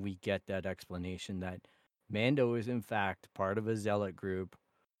of it. And we get that explanation that Mando is, in fact, part of a zealot group,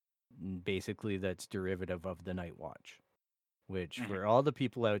 basically, that's derivative of the Night Watch, which Mhm. for all the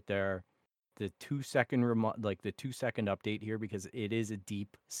people out there, the 2-second the 2-second update here, because it is a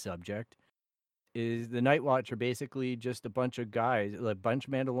deep subject, is the Night Watch are basically just a bunch of guys, a bunch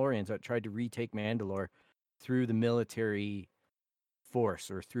of Mandalorians that tried to retake Mandalore through the military force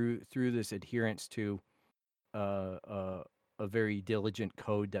or through this adherence to uh, uh, a very diligent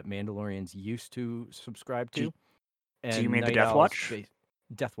code that Mandalorians used to subscribe Do, to. do you And mean the Night Death Owls, Watch?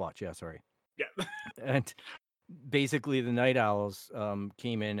 Death Watch, yeah, sorry. Yeah. And basically the Night Owls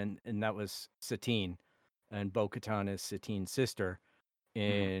came in, and that was Satine, and Bo-Katan is Satine's sister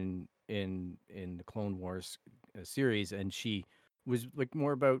in the Clone Wars series, and she was like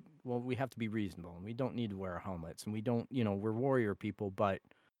more about, well, we have to be reasonable and we don't need to wear helmets and we don't, we're warrior people, but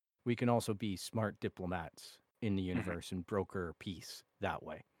we can also be smart diplomats in the universe and broker peace that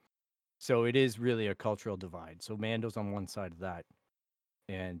way. So it is really a cultural divide. So Mando's on one side of that,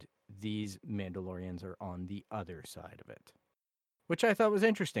 and these Mandalorians are on the other side of it, which I thought was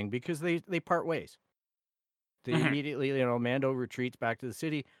interesting because they part ways. They Mhm. immediately, Mando retreats back to the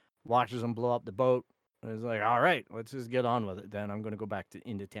city, watches them blow up the boat, and is like, "All right, let's just get on with it. Then I'm going to go back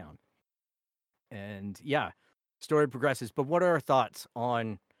into town." And yeah, story progresses. But what are our thoughts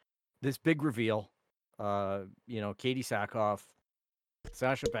on this big reveal? Katie Sackhoff,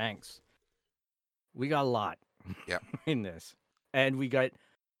 Sasha Banks. We got a lot Yeah. in this, and we got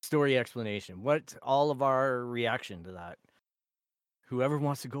story explanation. What's all of our reaction to that? Whoever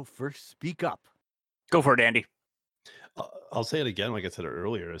wants to go first, speak up. Go for it, Andy. I'll say it again, like I said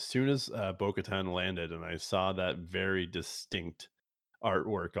earlier. As soon as Bo-Katan landed, and I saw that very distinct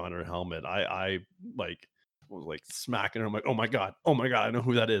artwork on her helmet, I like was like smacking her. I'm like, oh my god, I know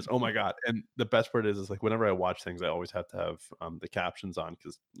who that is. Oh my god! And the best part is like whenever I watch things, I always have to have the captions on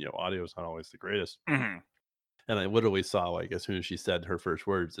because audio is not always the greatest. Mm-hmm. And I literally saw like as soon as she said her first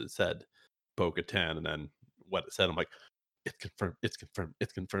words, it said Bo-Katan, and then what it said, I'm like, it's confirmed, it's confirmed,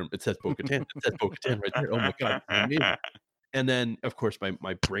 it's confirmed. It says Bo-Katan, it says Bo-Katan right there. Oh my god, this is amazing. And then, of course,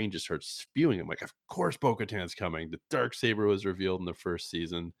 my brain just starts spewing. I'm like, of course, Bo-Katan's coming. The Darksaber was revealed in the first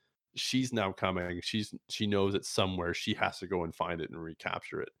season. She's now coming. She knows it's somewhere. She has to go and find it and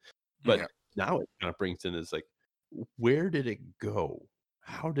recapture it. But now it kind of brings in is like, where did it go?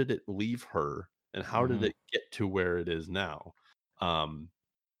 How did it leave her? And how did it get to where it is now?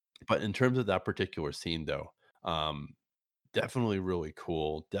 But in terms of that particular scene, though, definitely really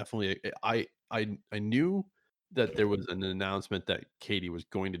cool. Definitely, I knew that there was an announcement that Katie was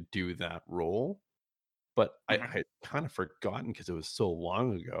going to do that role, but I had kind of forgotten because it was so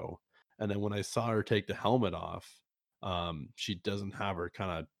long ago. And then when I saw her take the helmet off, she doesn't have her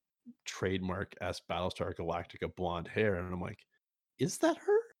kind of trademark Battlestar Galactica blonde hair, and I'm like, is that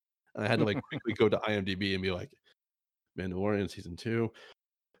her? And I had to like quickly go to IMDb and be like, Mandalorian season 2.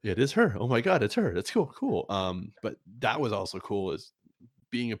 Yeah, it is her. Oh my god, it's her. That's cool. But that was also cool is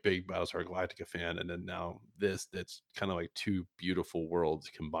being a big Battlestar Galactica fan, and then now that's kind of like two beautiful worlds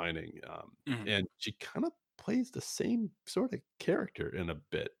combining. And she kind of plays the same sort of character in a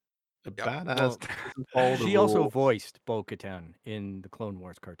bit. A badass. Well, she also voiced Bo-Katan in the Clone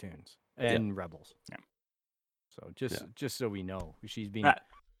Wars cartoons and Rebels. Yeah. So just so we know, she's been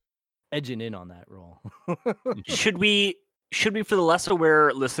edging in on that role. Should we, for the less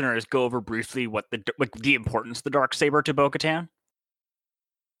aware listeners, go over briefly what the importance of the Darksaber to Bo-Katan?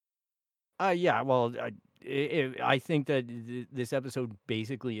 Yeah, well, I think that this episode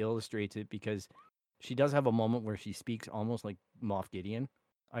basically illustrates it because she does have a moment where she speaks almost like Moff Gideon,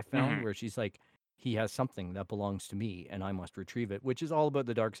 I found, where she's like, he has something that belongs to me and I must retrieve it, which is all about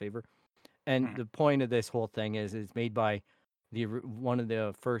the Darksaber. And the point of this whole thing is it's made by one of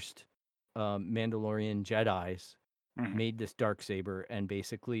the first Mandalorian Jedis made this Darksaber, and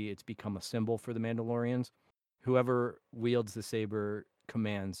basically it's become a symbol for the Mandalorians. Whoever wields the saber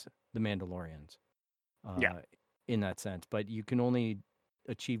commands the Mandalorians in that sense, but you can only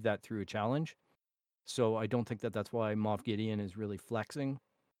achieve that through a challenge. So I don't think that that's why Moff Gideon is really flexing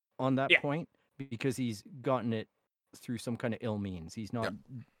on that point, because he's gotten it through some kind of ill means. He's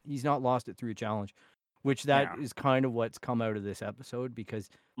not lost it through a challenge, which is kind of what's come out of this episode, because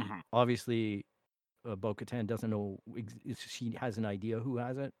obviously Bo-Katan doesn't know. She has an idea who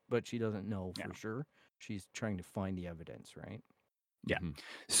has it, but she doesn't know for sure. She's trying to find the evidence, right? Yeah.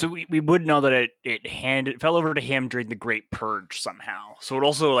 So we would know that it fell over to him during the Great Purge somehow. So it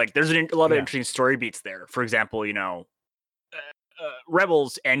also, like, there's a lot of interesting story beats there. For example,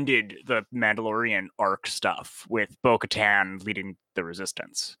 Rebels ended the Mandalorian arc stuff with Bo-Katan leading the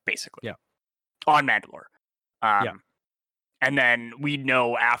Resistance, basically. Yeah. On Mandalore. And then we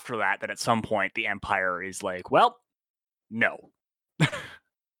know after that at some point the Empire is like, well, no.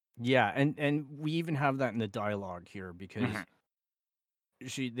 Yeah, and we even have that in the dialogue here, because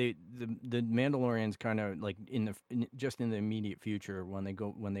the Mandalorians kind of like just in the immediate future,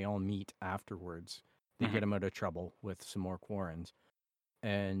 when they all meet afterwards, they get him out of trouble with some more Quarrens,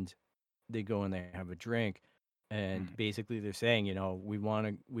 and they go and they have a drink, and basically they're saying, we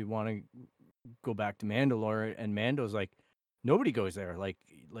want to go back to Mandalore, and Mando's like, nobody goes there, like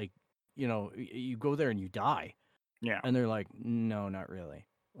you go there and you die. Yeah. And they're like, no, not really.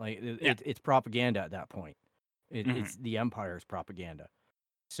 Like it's propaganda at that point. It's the Empire's propaganda.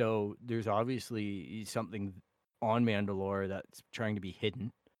 So there's obviously something on Mandalore that's trying to be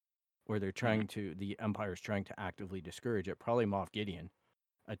hidden, where they're trying the Empire's trying to actively discourage it. Probably Moff Gideon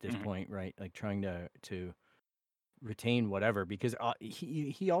at this point, right? Like trying to retain whatever, because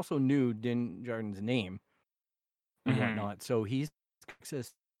he also knew Din Djarin's name and whatnot. So he's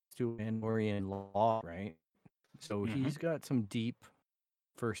access to Mandalorian law, right? So he's got some deep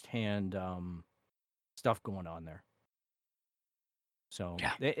firsthand stuff going on there. So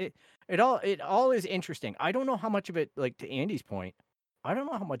it all is interesting. I don't know how much of it, like to Andy's point, I don't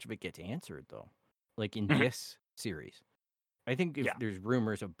know how much of it gets answered though, like in this series. I think if there's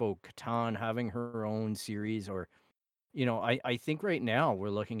rumors of Bo-Katan having her own series, or I think right now we're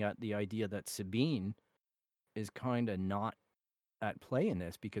looking at the idea that Sabine is kind of not at play in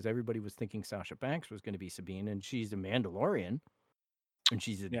this, because everybody was thinking Sasha Banks was going to be Sabine, and she's a Mandalorian. and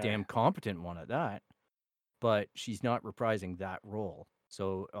she's a Yeah. damn competent one at that. But she's not reprising that role.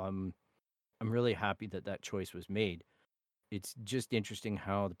 So I'm really happy that that choice was made. It's just interesting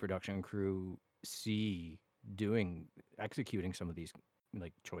how the production crew see executing some of these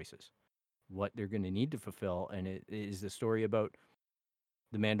like choices, what they're going to need to fulfill, and it is the story about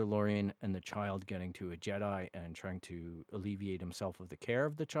the Mandalorian and the child getting to a Jedi and trying to alleviate himself of the care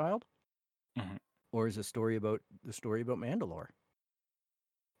of the child, Mhm. or is a story about Mandalore?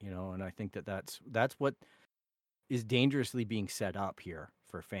 And I think that that's what is dangerously being set up here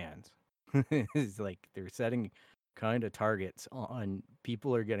for fans. It's like they're setting kind of targets on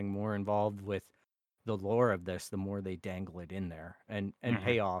people are getting more involved with the lore of this the more they dangle it in there and Mhm.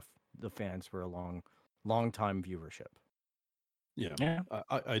 pay off the fans for a long time viewership. Yeah, Yeah.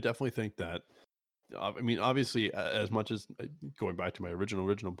 I definitely think that. I mean, obviously, as much as going back to my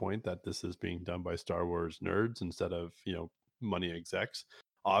original point that this is being done by Star Wars nerds instead of money execs.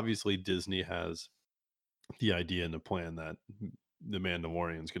 Obviously, Disney has the idea and the plan that the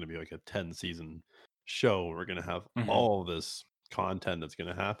Mandalorian is going to be like a 10-season show. We're going to have Mhm. all this content that's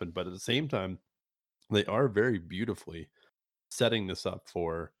going to happen, but at the same time, they are very beautifully setting this up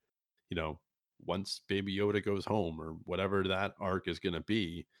for once Baby Yoda goes home or whatever that arc is going to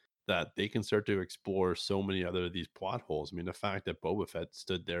be, that they can start to explore so many other of these plot holes. I mean, the fact that Boba Fett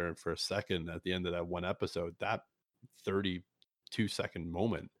stood there for a second at the end of that one episode, that 32-second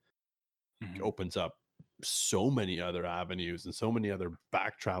moment Mhm. opens up so many other avenues and so many other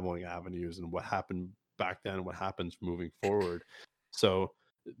back traveling avenues and what happened back then, what happens moving forward. So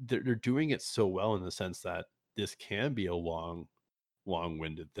they're doing it so well in the sense that this can be a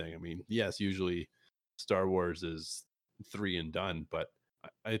long-winded thing. I mean, yes, usually Star Wars is 3 and done, but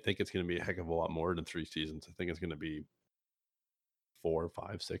I think it's going to be a heck of a lot more than 3 seasons. I think it's going to be 4,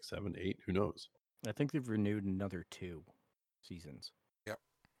 5, 6, 7, 8. Who knows? I think they've renewed another 2 seasons. Yep.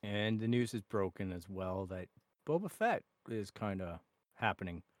 And the news is broken as well that Boba Fett is kind of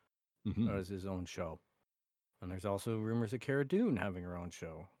happening as his own show. And there's also rumors of Cara Dune having her own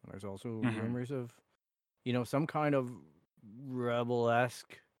show. And there's also Mhm. rumors of, some kind of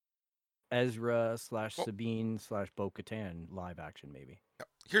rebel-esque Ezra / Sabine / Bo-Katan live action, maybe.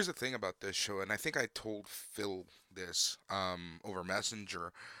 Here's the thing about this show, and I think I told Phil this over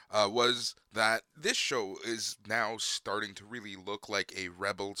Messenger, was that this show is now starting to really look like a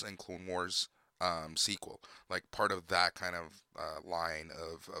Rebels and Clone Wars sequel, like part of that kind of line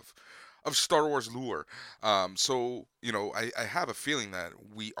of Star Wars lure. So I have a feeling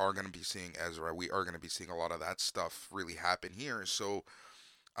that we are going to be seeing Ezra. We are going to be seeing a lot of that stuff really happen here. So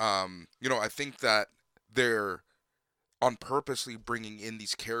I think that they're on purposely bringing in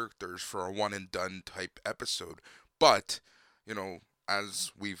these characters for a one and done type episode. But,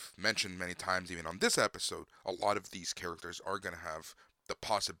 as we've mentioned many times, even on this episode, a lot of these characters are going to have the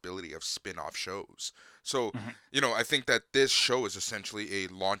possibility of spin off shows. So, Mhm. I think that this show is essentially a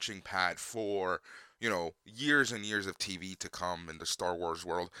launching pad for, years and years of TV to come in the Star Wars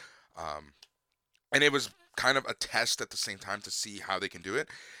world. And it was kind of a test at the same time to see how they can do it.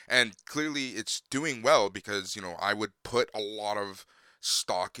 And clearly it's doing well because, I would put a lot of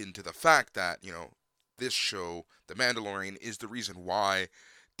stock into the fact that, this show, The Mandalorian, is the reason why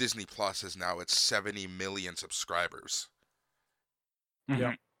Disney Plus is now at 70 million subscribers. Yep.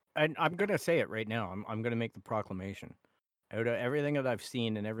 Mhm. And I'm going to say it right now. I'm going to make the proclamation. Out of everything that I've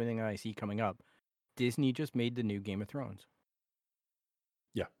seen and everything that I see coming up, Disney just made the new Game of Thrones.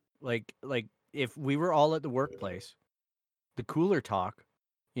 Yeah. Like if we were all at the workplace, the cooler talk,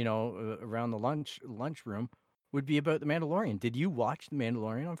 around the lunchroom would be about The Mandalorian. Did you watch The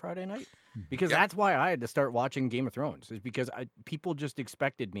Mandalorian on Friday night? Because Yeah. that's why I had to start watching Game of Thrones. Is because people just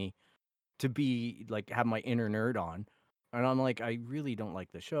expected me to be like have my inner nerd on, and I'm like, I really don't like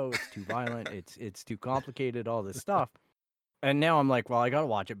the show. It's too violent. It's too complicated. All this stuff. And now I'm like, well, I gotta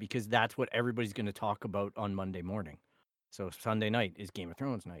watch it because that's what everybody's going to talk about on Monday morning. So Sunday night is Game of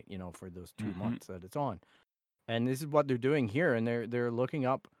Thrones night, for those 2 Mhm. months that it's on. And this is what they're doing here, and they're looking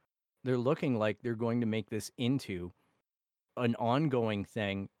like they're going to make this into an ongoing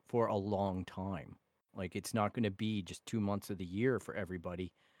thing for a long time. Like it's not going to be just 2 months of the year for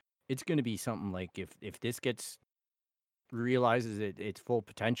everybody. It's going to be something like if this gets realizes its full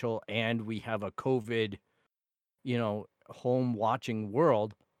potential and we have a COVID, home watching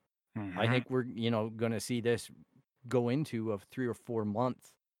world, I Mhm. think we're, going to see this go into a 3 or 4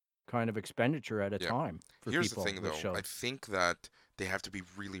 month kind of expenditure at a Yeah. time for Here's the people thing, with though. shows. I think that they have to be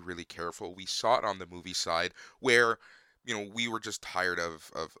really, really careful. We saw it on the movie side where, we were just tired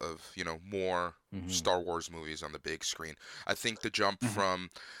of more Mhm. Star Wars movies on the big screen. I think the jump Mhm. from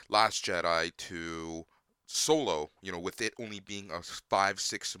Last Jedi to Solo, with it only being a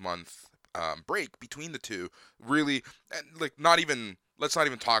 5-6 month break between the two, really, and like let's not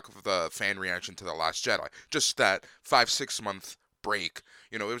even talk of the fan reaction to The Last Jedi. Just that 5-6 month break,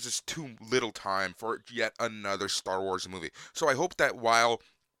 it was just too little time for yet another Star Wars movie. So I hope that while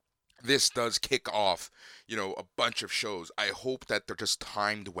this does kick off, a bunch of shows, I hope that they're just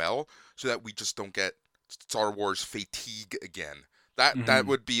timed well so that we just don't get Star Wars fatigue again. That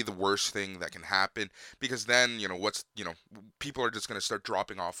would be the worst thing that can happen, because then, people are just going to start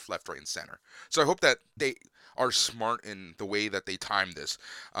dropping off left, right, and center. So I hope that they are smart in the way that they time this,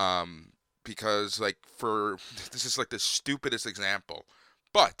 because this is like the stupidest example,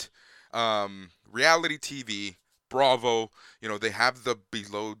 but reality TV, Bravo, they have the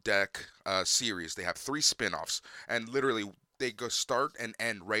Below Deck series. They have 3 spin-offs, and literally they go start and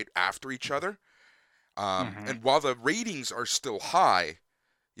end right after each other. And while the ratings are still high,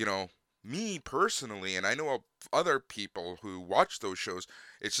 me personally, and I know of other people who watch those shows,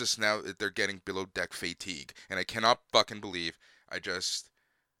 it's just now that they're getting Below Deck fatigue, and I cannot fucking believe I'm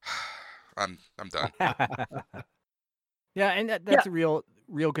done. Yeah, and that's a real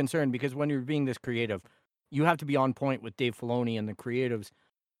concern, because when you're being this creative, you have to be on point with Dave Filoni, and the creatives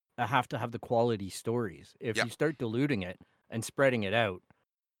have to have the quality stories. If you start diluting it and spreading it out,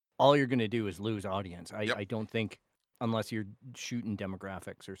 all you're going to do is lose audience. I don't think, unless you're shooting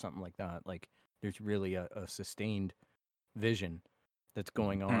demographics or something like that, like there's really a sustained vision that's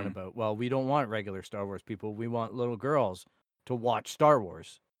going on about, well, we don't want regular Star Wars people. We want little girls to watch Star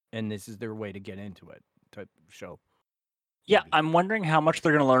Wars, and this is their way to get into it type of show. Yeah, I'm wondering how much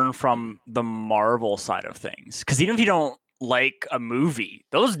they're going to learn from the Marvel side of things. Because even if you don't like a movie,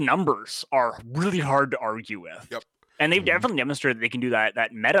 those numbers are really hard to argue with. Yep. And they've definitely demonstrated they can do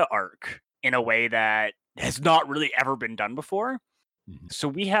that meta arc in a way that has not really ever been done before. So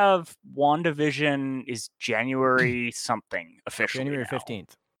we have WandaVision is January something officially. January now.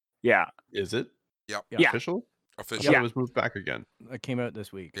 15th. Yeah. Is it? Yep. Yeah. Official? Official. It was moved back again. It came out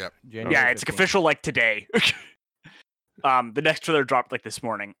this week. Yep. January Yeah, it's 15th. official like today. The next trailer dropped like this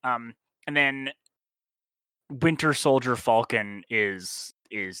morning. And then Winter Soldier Falcon is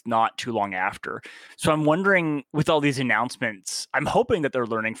not too long after. So I'm wondering, with all these announcements, I'm hoping that they're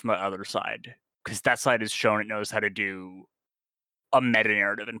learning from the other side, because that side has shown it knows how to do a meta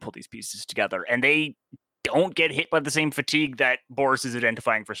narrative and pull these pieces together, and they don't get hit by the same fatigue that Boris is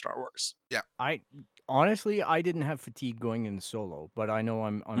identifying for Star Wars. Yeah. I didn't have fatigue going in Solo, but I know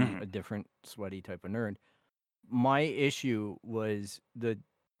I'm a different sweaty type of nerd. My issue was the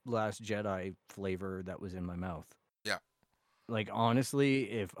Last Jedi flavor that was in my mouth. Yeah. Like,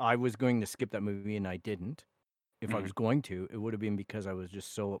 honestly, if I was going to skip that movie and I didn't, if I was going to, it would have been because I was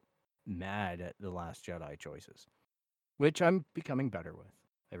just so mad at the Last Jedi choices, which I'm becoming better with.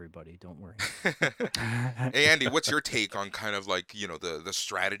 Everybody, don't worry. Hey, Andy, what's your take on kind of like, the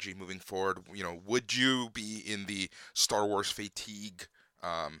strategy moving forward? Would you be in the Star Wars fatigue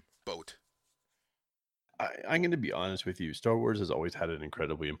boat? I'm going to be honest with you. Star Wars has always had an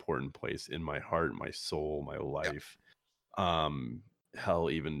incredibly important place in my heart, my soul, my life. Hell,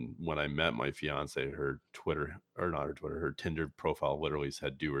 even when I met my fiance, her Tinder profile literally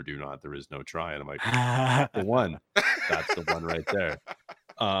said, "Do or do not. There is no try." And I'm like, "That's the one. That's the one right there."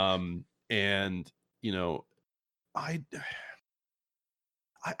 And I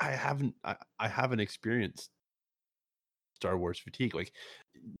haven't experienced Star Wars fatigue. Like,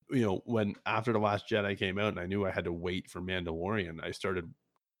 when after The Last Jedi came out and I knew I had to wait for Mandalorian, I started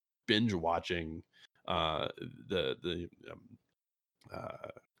binge watching the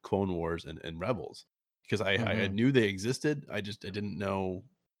Clone Wars and Rebels, because I knew they existed. I didn't know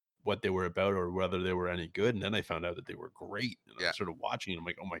what they were about or whether they were any good. And then I found out that they were great. And I started watching, and I'm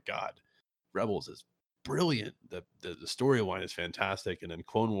like, oh my God, Rebels is brilliant. The storyline is fantastic. And then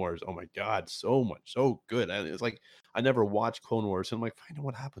Clone Wars, oh my God, so good. And it's like, I never watched Clone Wars, so I'm like, I know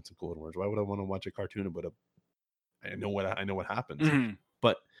what happens in Clone Wars. Why would I want to watch a cartoon about I know what happens.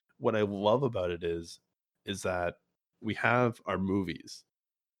 But what I love about it is that we have our movies,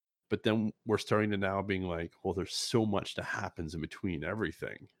 but then we're starting to now being like, well, there's so much that happens in between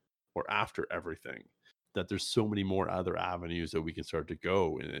everything or after everything, that there's so many more other avenues that we can start to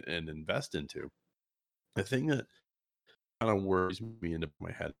go and invest into. The thing that kind of worries me into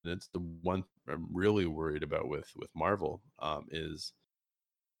my head, and it's the one I'm really worried about with Marvel, is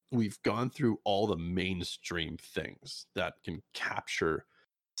we've gone through all the mainstream things that can capture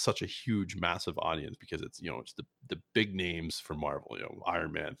such a huge, massive audience, because it's it's the big names for Marvel,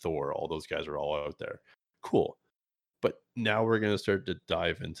 Iron Man, Thor, all those guys are all out there. Cool. But now we're going to start to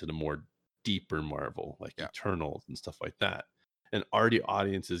dive into the more deeper Marvel, like Eternals and stuff like that. and are the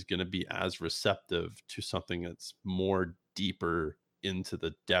audiences going to be as receptive to something that's more deeper into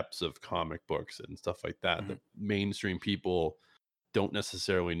the depths of comic books and stuff like that that mainstream people don't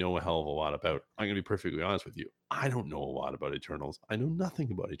necessarily know a hell of a lot about? I'm going to be perfectly honest with you. I don't know a lot about Eternals. I know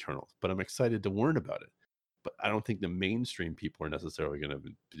nothing about Eternals, but I'm excited to learn about it. But I don't think the mainstream people are necessarily going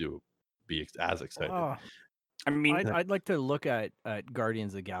to be as excited. I mean, I'd like to look at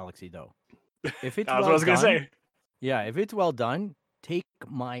Guardians of the Galaxy though. If it's that was well what I was gonna done, say. yeah, if it's well done, take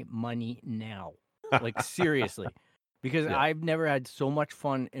my money now. Like seriously. Because Yeah. I've never had so much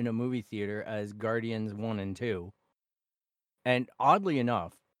fun in a movie theater as Guardians 1 and 2. And oddly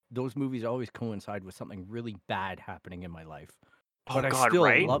enough, those movies always coincide with something really bad happening in my life. But Oh I God, still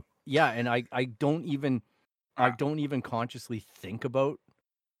right? love, yeah, and I don't even consciously think about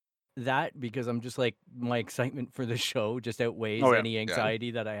that because I'm just like, my excitement for the show just outweighs Oh, yeah. any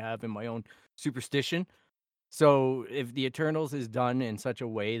anxiety that I have in my own superstition. So if the Eternals is done in such a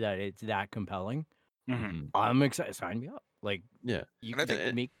way that it's that compelling, Mhm. I'm excited. Sign me up. Like, Yeah. you And I can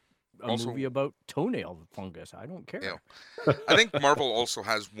think make a also- movie about toenail fungus. I don't care. Yeah. I think Marvel also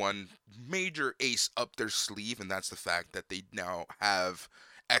has one major ace up their sleeve, and that's the fact that they now have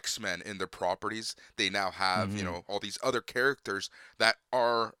X-Men in their properties. They now have, you know, all these other characters that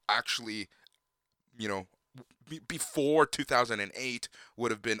are actually, you know, before 2008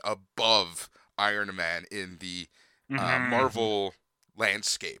 would have been above Iron Man in the Marvel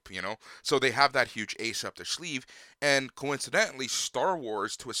landscape, you know? So they have that huge ace up their sleeve, and coincidentally, Star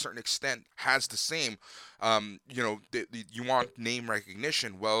Wars, to a certain extent, has the same. You know, you want name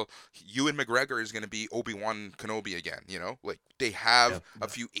recognition. Well, Ewan McGregor is going to be Obi-Wan Kenobi again, you know? Like, they have a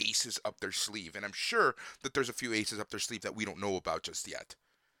few aces up their sleeve, and I'm sure that there's a few aces up their sleeve that we don't know about just yet.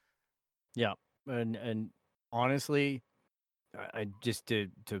 Yeah, and honestly, I just to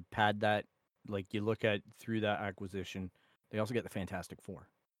pad that, like you look at through that acquisition, they also get the Fantastic Four.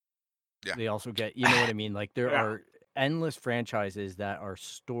 Yeah. They also get, you know what I mean? Like there Yeah. are endless franchises that are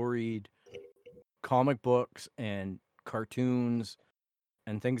storied comic books and cartoons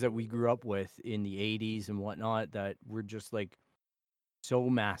and things that we grew up with in the 80s and whatnot that were just like so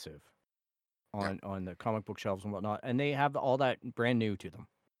massive on the comic book shelves and whatnot. And they have all that brand new to them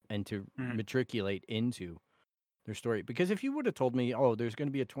and to matriculate into their story. Because if you would have told me, oh, there's going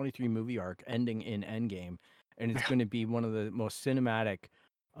to be a 23 movie arc ending in Endgame, and it's going to be one of the most cinematic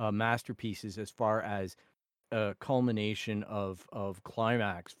masterpieces as far as a culmination of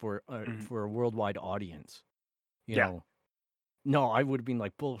climax for a worldwide audience, you know, no, I would have been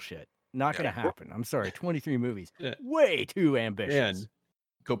like, bullshit. Not going to happen. I'm sorry. 23 movies. Yeah. Way too ambitious. And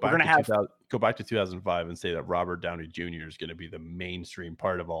go back to 2005 and say that Robert Downey Jr. is going to be the mainstream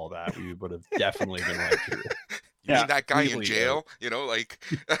part of all that. We would have definitely been like, You mean that guy in Really, jail? You know, like.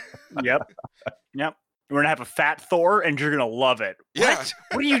 Yep. We're gonna have a fat Thor, and you're gonna love it. Yeah. What?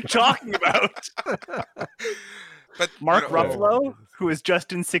 What are you talking about? But Mark you know, Ruffalo, who is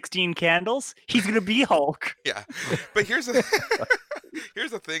just in 16 Candles, he's gonna be Hulk. Yeah, but here's the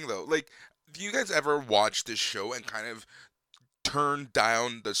here's the thing though. Like, do you guys ever watch this show and kind of turn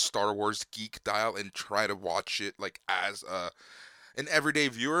down the Star Wars geek dial and try to watch it like as an everyday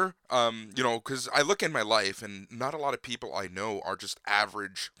viewer? You know, because I look in my life and not a lot of people I know are just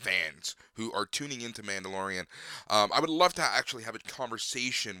average fans who are tuning into Mandalorian. I would love to actually have a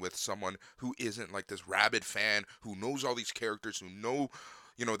conversation with someone who isn't like this rabid fan, who knows all these characters, who know,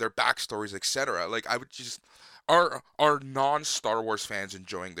 you know, their backstories, etc. Like, I would just, are non-Star Wars fans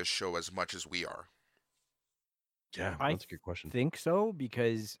enjoying this show as much as we are? yeah, I that's a good question. think so,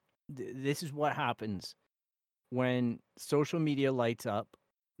 because this is what happens when social media lights up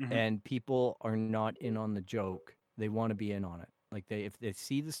and people are not in on the joke. They want to be in on it. Like, if they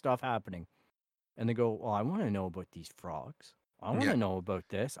see the stuff happening and they go, oh, I want to know about these frogs. I want to know about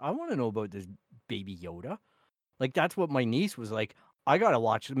this. I want to know about this baby Yoda. Like, that's what my niece was like. I got to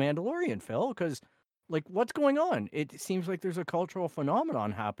watch The Mandalorian, Phil, because, like, what's going on? It seems like there's a cultural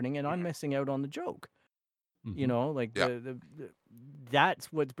phenomenon happening and I'm missing out on the joke. You know, like, the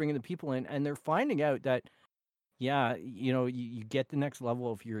that's what's bringing the people in. And they're finding out that, yeah, you know, you get the next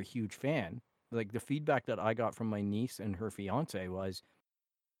level if you're a huge fan. Like, the feedback that I got from my niece and her fiance was,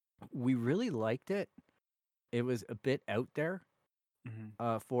 we really liked it. It was a bit out there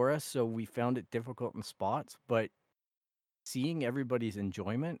for us, so we found it difficult in spots, but seeing everybody's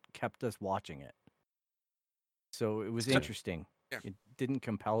enjoyment kept us watching it. So it was interesting. Yeah. It didn't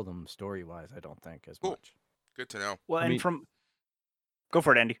compel them story-wise, I don't think, as Cool. much. Good to know. Well, I and mean- go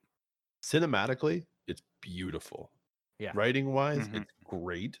for it, Andy. Cinematically, it's beautiful. Yeah. Writing wise, it's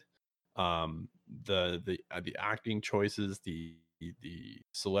great. The acting choices, the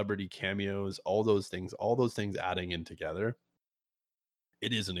celebrity cameos, all those things adding in together,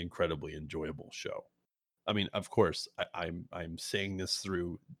 it is an incredibly enjoyable show. I mean, of course, I'm saying this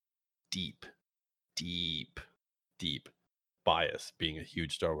through deep, deep, deep bias, being a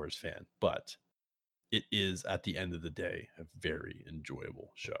huge Star Wars fan, but it is at the end of the day a very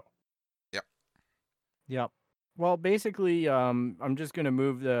enjoyable show. Yep. Well, basically, I'm just gonna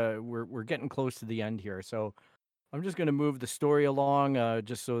move we're getting close to the end here, so I'm just gonna move the story along,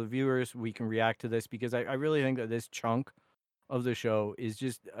 just so the viewers we can react to this because I really think that this chunk of the show is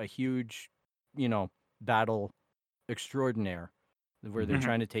just a huge, battle extraordinaire where they're Mhm.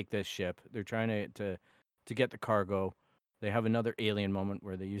 trying to take this ship. They're trying to get the cargo. They have another alien moment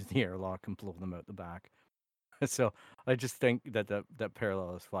where they use the airlock and blow them out the back. So I just think that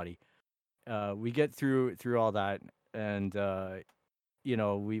parallel is funny. We get through all that, and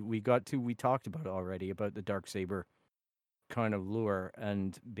we talked about it already about the Darksaber kind of lure,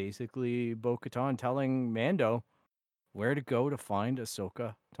 and basically Bo-Katan telling Mando where to go to find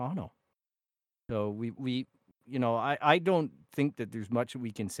Ahsoka Tano. So I don't think that there's much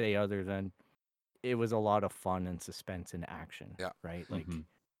we can say other than it was a lot of fun and suspense and action. Yeah. Right. Like Mhm.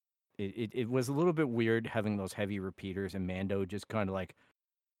 it was a little bit weird having those heavy repeaters and Mando just kind of like,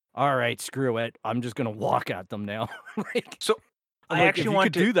 all right, screw it. I'm just gonna walk at them now. Like, So I'm I like, actually if you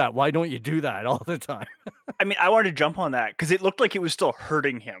wanted could to. do that, why don't you do that all the time? I mean, I wanted to jump on that because it looked like it was still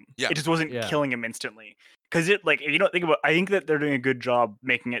hurting him. Yeah. It just wasn't Yeah. killing him instantly. Because think about. I think that they're doing a good job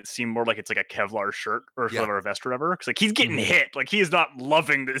making it seem more like it's like a Kevlar shirt or a Yeah. Kevlar vest or whatever. Because like he's getting Mhm. hit. Like he is not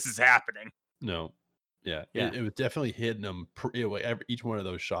loving that this is happening. No. Yeah. Yeah. It was definitely hitting him. Each one of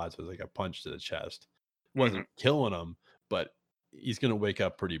those shots was like a punch to the chest. Wasn't killing him, but he's going to wake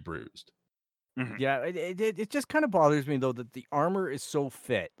up pretty bruised. Mhm. Yeah, it just kind of bothers me though that the armor is so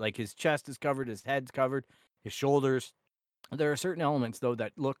fit. Like his chest is covered, his head's covered, his shoulders. There are certain elements though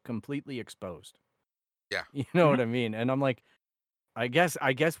that look completely exposed. Yeah. You know what I mean? And I'm like, I guess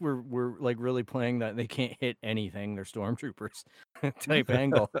we're like really playing that they can't hit anything. They're stormtroopers type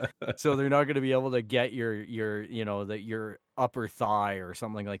angle. So they're not going to be able to get your upper thigh or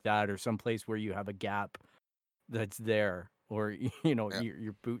something like that, or someplace where you have a gap that's there, or Yeah.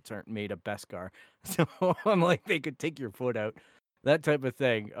 your boots aren't made of Beskar. So I'm like, they could take your foot out, that type of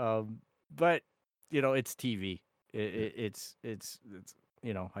thing. But it's TV. It's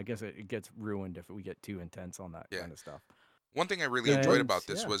I guess it gets ruined if we get too intense on that Yeah. kind of stuff. One thing I really enjoyed And, about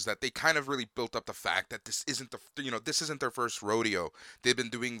this yeah. was that they kind of really built up the fact that this isn't this isn't their first rodeo. They've been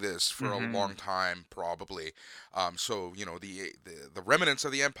doing this for a long time, probably. So the remnants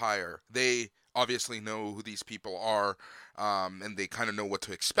of the Empire, they obviously know who these people are, and they kind of know what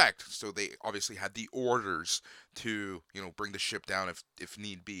to expect. So they obviously had the orders to bring the ship down if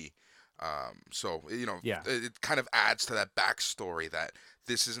need be. Yeah. it kind of adds to that backstory that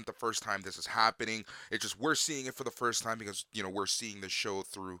this isn't the first time this is happening. It's just we're seeing it for the first time because we're seeing the show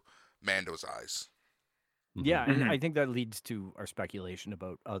through Mando's eyes. Yeah, Mhm. and Mhm. I think that leads to our speculation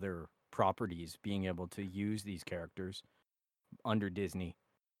about other properties being able to use these characters under Disney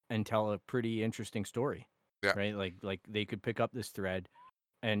and tell a pretty interesting story. Yeah. Right? Like they could pick up this thread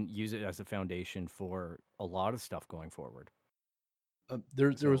and use it as a foundation for a lot of stuff going forward. There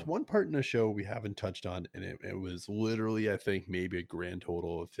was So- one part in the show we haven't touched on, and it was literally, I think, maybe a grand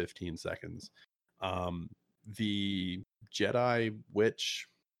total of 15 seconds. The Jedi witch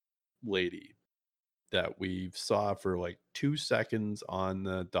lady that we saw for like 2 seconds on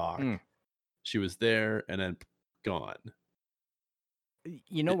the dock. Mm. She was there and then gone.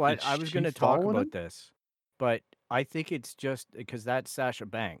 You know Did- what? did I was she going to talk follow about him? this, but I think it's just because that's Sasha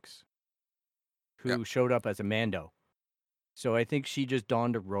Banks who Yeah. showed up as a Mando. So I think she just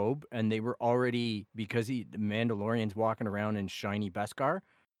donned a robe, and they were already, because the Mandalorians walking around in shiny Beskar.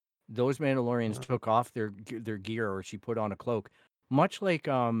 Those Mandalorians took off their gear, or she put on a cloak, much like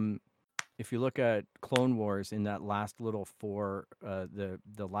if you look at Clone Wars in that last little the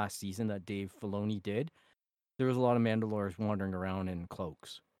last season that Dave Filoni did, there was a lot of Mandalorians wandering around in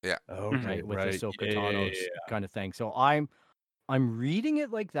cloaks, Okay, right, with right. Ahsoka Yeah, yeah, Tano's yeah, kind of thing. So I'm reading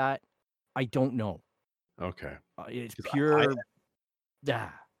it like that. I don't know. yeah. Okay. It's 'Cause pure.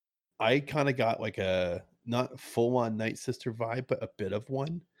 Yeah. I kind of got like a not full on Night Sister vibe, but a bit of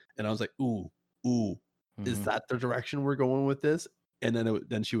one. And I was like, ooh, is Mhm. that the direction we're going with this? And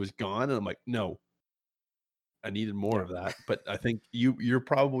then she was gone, and I'm like, no, I needed more Yeah. of that. But I think you're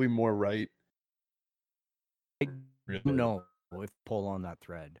probably more right. I Really. don't know if pull on that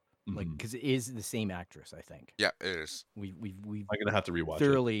thread, like, Mhm. because it is the same actress. I think Yeah, it is. we've I'm gonna have to rewatch it.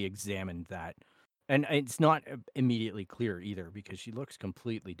 thoroughly examined that, and it's not immediately clear either because she looks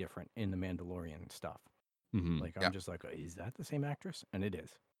completely different in the Mandalorian stuff. Mhm. Like I'm Yeah. just like, is that the same actress? And it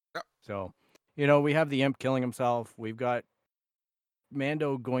is. Yeah. So, we have the imp killing himself. We've got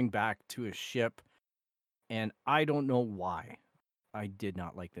Mando going back to his ship, and I don't know why. I did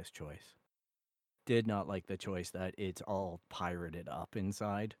not like this choice. Did not like the choice that it's all pirated up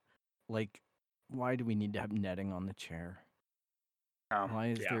inside. Like, why do we need to have netting on the chair? Why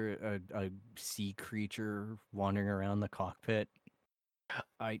is there a sea creature wandering around the cockpit?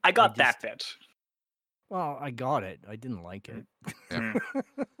 I got that bit. Well, I got it. I didn't like it. Yeah.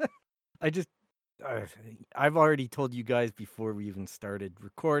 I've already told you guys before we even started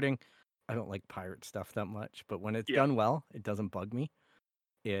recording, I don't like pirate stuff that much, but when it's done well, it doesn't bug me.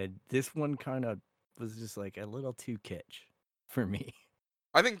 And this one kind of was just like a little too kitsch for me.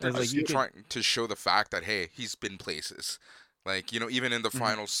 I think they're Like, just you could- trying to show the fact that, hey, he's been places. Like, even in the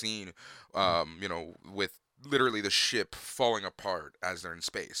final scene, with literally the ship falling apart as they're in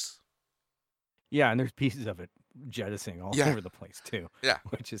space. Yeah, and there's pieces of it jettisoning all over the place too. Yeah.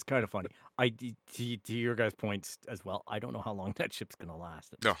 Which is kind of funny. To your guys' points as well, I don't know how long that ship's gonna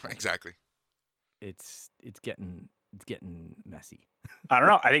last. No, exactly. It's getting messy. I don't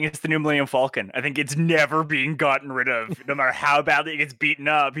know. I think it's the new Millennium Falcon. I think it's never being gotten rid of. No matter how badly it gets beaten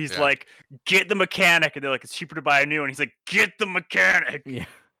up, he's like, get the mechanic. And they're like, it's cheaper to buy a new one. He's like, get the mechanic.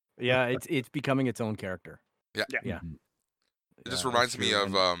 Yeah, it's becoming its own character. Yeah. It just reminds me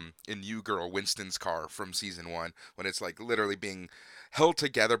of in You Girl, Winston's car from season 1, when it's like literally being held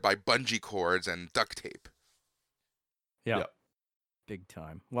together by bungee cords and duct tape. Yeah. Big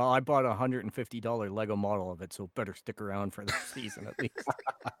time. Well, I bought a $150 Lego model of it, so better stick around for the season at least.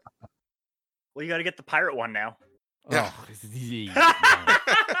 Well, you got to get the pirate one now. Yeah.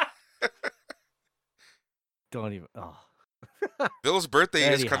 Don't even. Bill's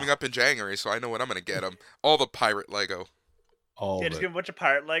birthday is coming up in January, so I know what I'm going to get him. All the pirate Lego. Just get a bunch of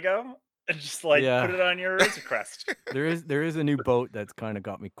pirate Lego and just put it on your Razor Crest. There is a new boat that's kind of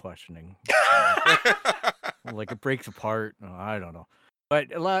got me questioning. Like it breaks apart. I don't know. But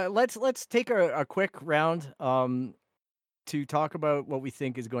let's take a quick round to talk about what we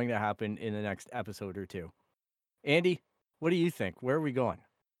think is going to happen in the next episode or two. Andy, what do you think? Where are we going?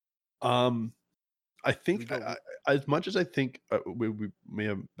 I think as much as I think we may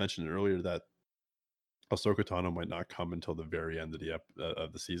have mentioned earlier that Ahsoka Tano might not come until the very end of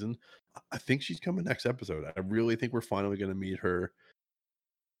the season, I think she's coming next episode. I really think we're finally going to meet her.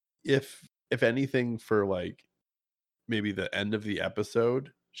 If anything, for like maybe the end of the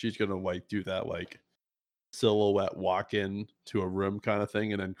episode, she's going to like do that like silhouette walk in to a room kind of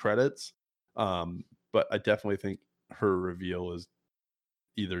thing and then credits. But I definitely think her reveal is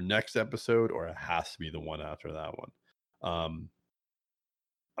either next episode or it has to be the one after that one.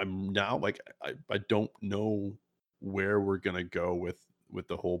 I'm now like I don't know where we're gonna go with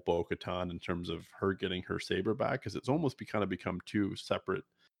the whole Bo-Katan in terms of her getting her saber back, because it's almost become two separate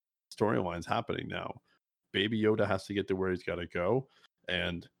storylines happening now. Baby Yoda has to get to where he's got to go,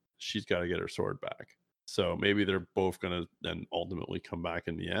 and she's got to get her sword back. So maybe they're both gonna then ultimately come back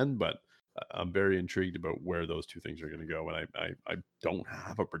in the end, but I'm very intrigued about where those two things are going to go, and I don't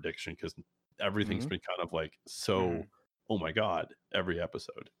have a prediction because everything's been kind of like so. Oh my god! Every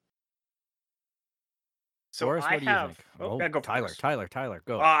episode. So Boris, I what do you have. think? Go Tyler,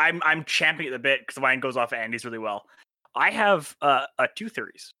 go. I'm championing the bit because mine goes off Andy's really well. I have two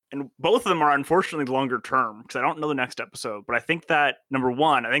theories, and both of them are unfortunately longer term because I don't know the next episode. But I think that number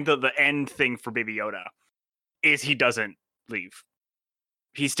one, I think that the end thing for Baby Yoda is he doesn't leave.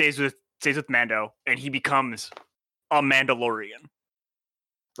 He stays with Mando, and he becomes a Mandalorian.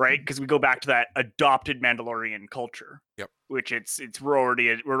 Right, because we go back to that adopted Mandalorian culture. Yep. Which we're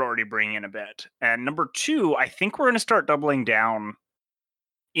already bringing in a bit. And number two, I think we're going to start doubling down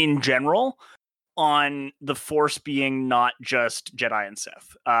in general on the Force being not just Jedi and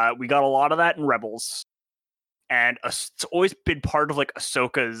Sith. We got a lot of that in Rebels, and it's always been part of like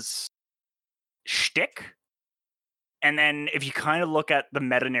Ahsoka's shtick. And then if you kind of look at the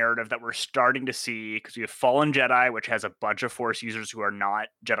meta narrative that we're starting to see, because we have Fallen Jedi, which has a bunch of Force users who are not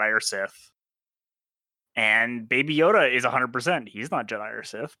Jedi or Sith. And Baby Yoda is 100%. He's not Jedi or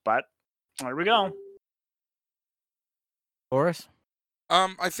Sith, but there we go. Boris?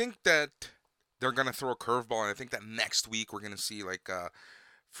 I think that they're going to throw a curveball, and I think that next week we're going to see like a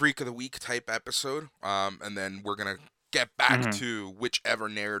Freak of the Week type episode. And then we're going to get back to whichever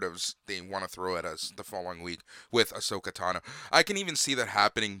narratives they want to throw at us the following week with Ahsoka Tano. I can even see that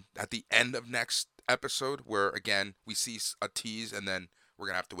happening at the end of next episode, where again we see a tease and then we're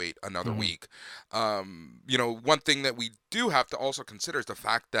gonna have to wait another week. One thing that we do have to also consider is the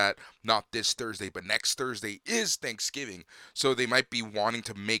fact that not this Thursday but next Thursday is Thanksgiving, so they might be wanting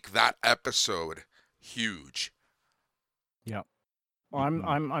to make that episode huge. Yeah. Well,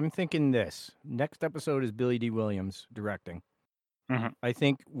 I'm thinking this next episode is Billy D. Williams directing, Mhm. I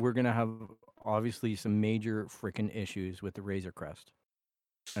think we're gonna have obviously some major freaking issues with the Razor Crest,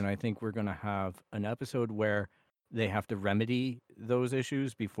 and I think we're gonna have an episode where they have to remedy those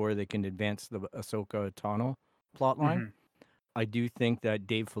issues before they can advance the Ahsoka Tano plotline. Mhm. I do think that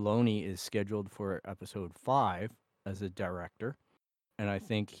Dave Filoni is scheduled for episode 5 as a director, and I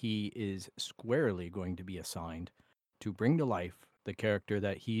think he is squarely going to be assigned to bring to life the character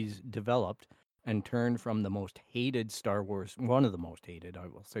that he's developed and turn from the most hated Star Wars, one of the most hated, I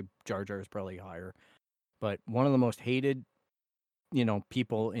will say Jar Jar is probably higher, but one of the most hated,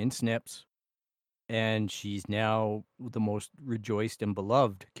 people in Snips, and she's now the most rejoiced and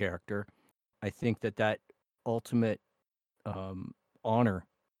beloved character. I think that ultimate um, honor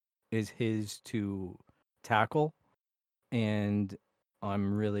is his to tackle, and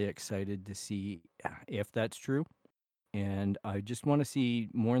I'm really excited to see if that's true. And I just want to see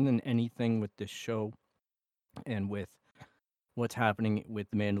more than anything with this show and with what's happening with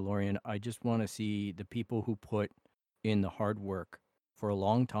The Mandalorian. I just want to see the people who put in the hard work for a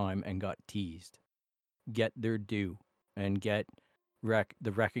long time and got teased get their due and get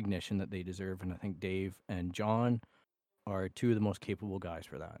the recognition that they deserve. And I think Dave and John are two of the most capable guys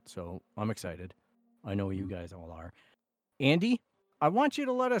for that. So I'm excited. I know you guys all are. Andy, I want you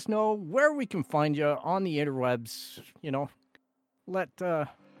to let us know where we can find you on the interwebs. Let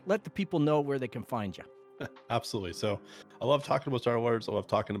the people know where they can find you. Absolutely. So I love talking about Star Wars. I love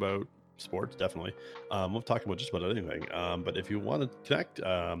talking about sports, definitely. I love talking about just about anything. But if you want to connect,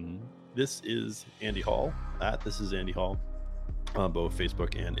 this is Andy Hall This is Andy Hall on both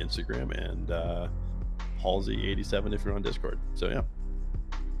Facebook and Instagram, and Halsey87 if you're on Discord. So yeah,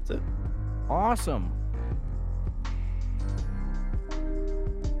 that's it. Awesome.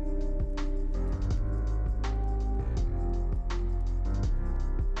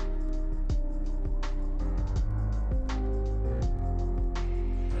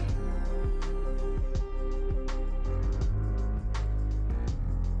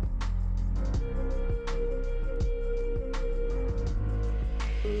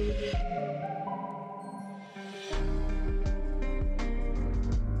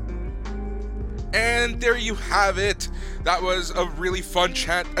 And there you have it. That was a really fun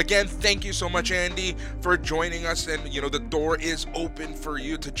chat. Again, thank you so much, Andy, for joining us. And, the door is open for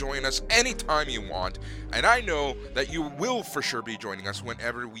you to join us anytime you want. And I know that you will for sure be joining us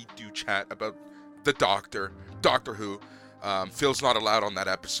whenever we do chat about the Doctor Who. Phil's not allowed on that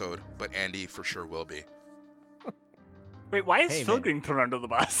episode, but Andy for sure will be. Wait, why is Hey, Phil man. getting thrown under the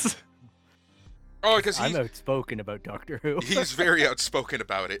bus? Oh, because I'm outspoken about Doctor Who. he's very outspoken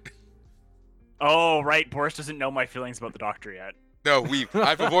about it. Oh, right. Boris doesn't know my feelings about the Doctor yet. No,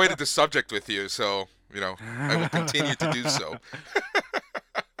 I've avoided the subject with you, so, I will continue to do so.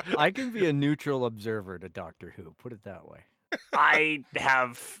 I can be a neutral observer to Doctor Who. Put it that way. I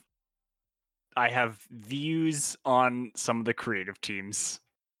have views on some of the creative teams.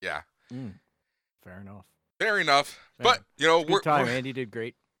 Yeah, Fair enough. fair enough. Fair. But, Good time. Andy did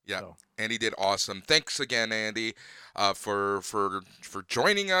great. Yeah, So. Andy did awesome. Thanks again, Andy, for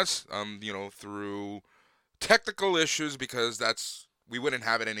joining us. Through technical issues, because we wouldn't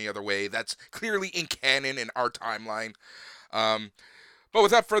have it any other way. That's clearly in canon in our timeline. But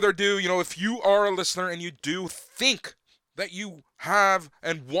without further ado, if you are a listener and you do think that you have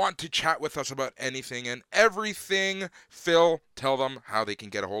and want to chat with us about anything and everything, Phil, tell them how they can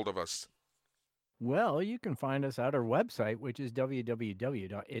get a hold of us. Well, you can find us at our website, which is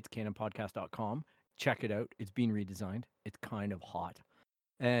www.itscanonpodcast.com. Check it out. It's being redesigned. It's kind of hot.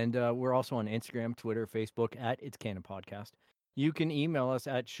 And we're also on Instagram, Twitter, Facebook at It's Canon Podcast. You can email us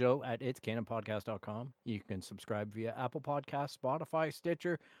at show@itscanonpodcast.com. You can subscribe via Apple Podcasts, Spotify,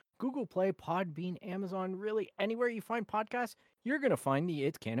 Stitcher, Google Play, Podbean, Amazon, really anywhere you find podcasts, you're going to find the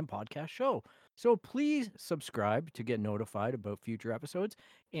It's Canon Podcast show. So please subscribe to get notified about future episodes.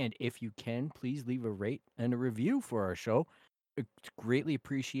 And if you can, please leave a rate and a review for our show. It's greatly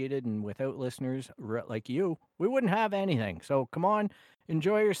appreciated. And without listeners like you, we wouldn't have anything. So come on,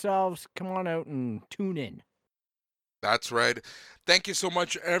 enjoy yourselves. Come on out and tune in. That's right. Thank you so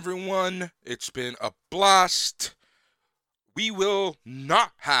much, everyone. It's been a blast. We will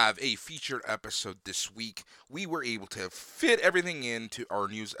not have a featured episode this week. We were able to fit everything into our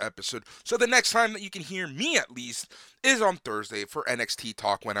news episode. So the next time that you can hear me, at least, is on Thursday for NXT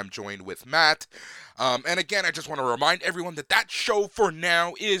Talk when I'm joined with Matt. And again, I just want to remind everyone that show for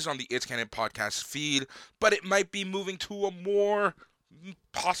now is on the It's Canon podcast feed, but it might be moving to a more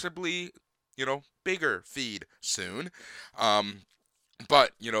possibly, bigger feed soon.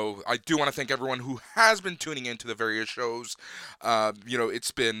 But, you know, I do want to thank everyone who has been tuning into the various shows. You know,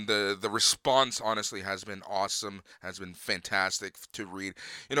 it's been the response, honestly, has been awesome, has been fantastic to read.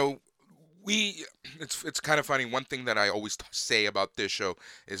 You know, it's kind of funny. One thing that I always say about this show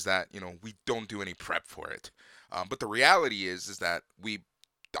is that, you know, we don't do any prep for it. But the reality is that we,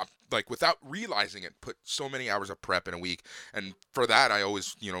 like, without realizing it, put so many hours of prep in a week. And for that, I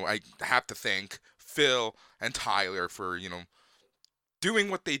always, you know, I have to thank Phil and Tyler for, you know, doing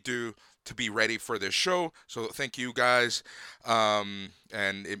what they do to be ready for this show. So thank you guys. And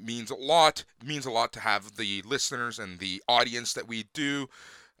it means a lot. It means a lot to have the listeners and the audience that we do.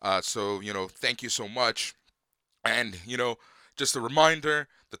 So, you know, thank you so much. And, you know, just a reminder,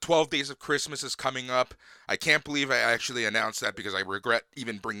 the 12 Days of Christmas is coming up. I can't believe I actually announced that because I regret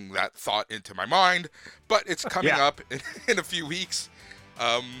even bringing that thought into my mind. But it's coming up in a few weeks.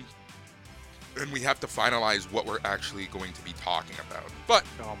 And we have to finalize what we're actually going to be talking about. But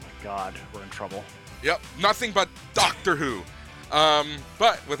oh my God, we're in trouble. Yep, nothing but Doctor Who.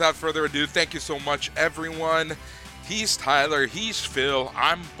 But without further ado, thank you so much, everyone. He's Tyler, he's Phil,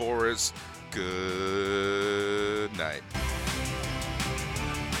 I'm Boris. Good night.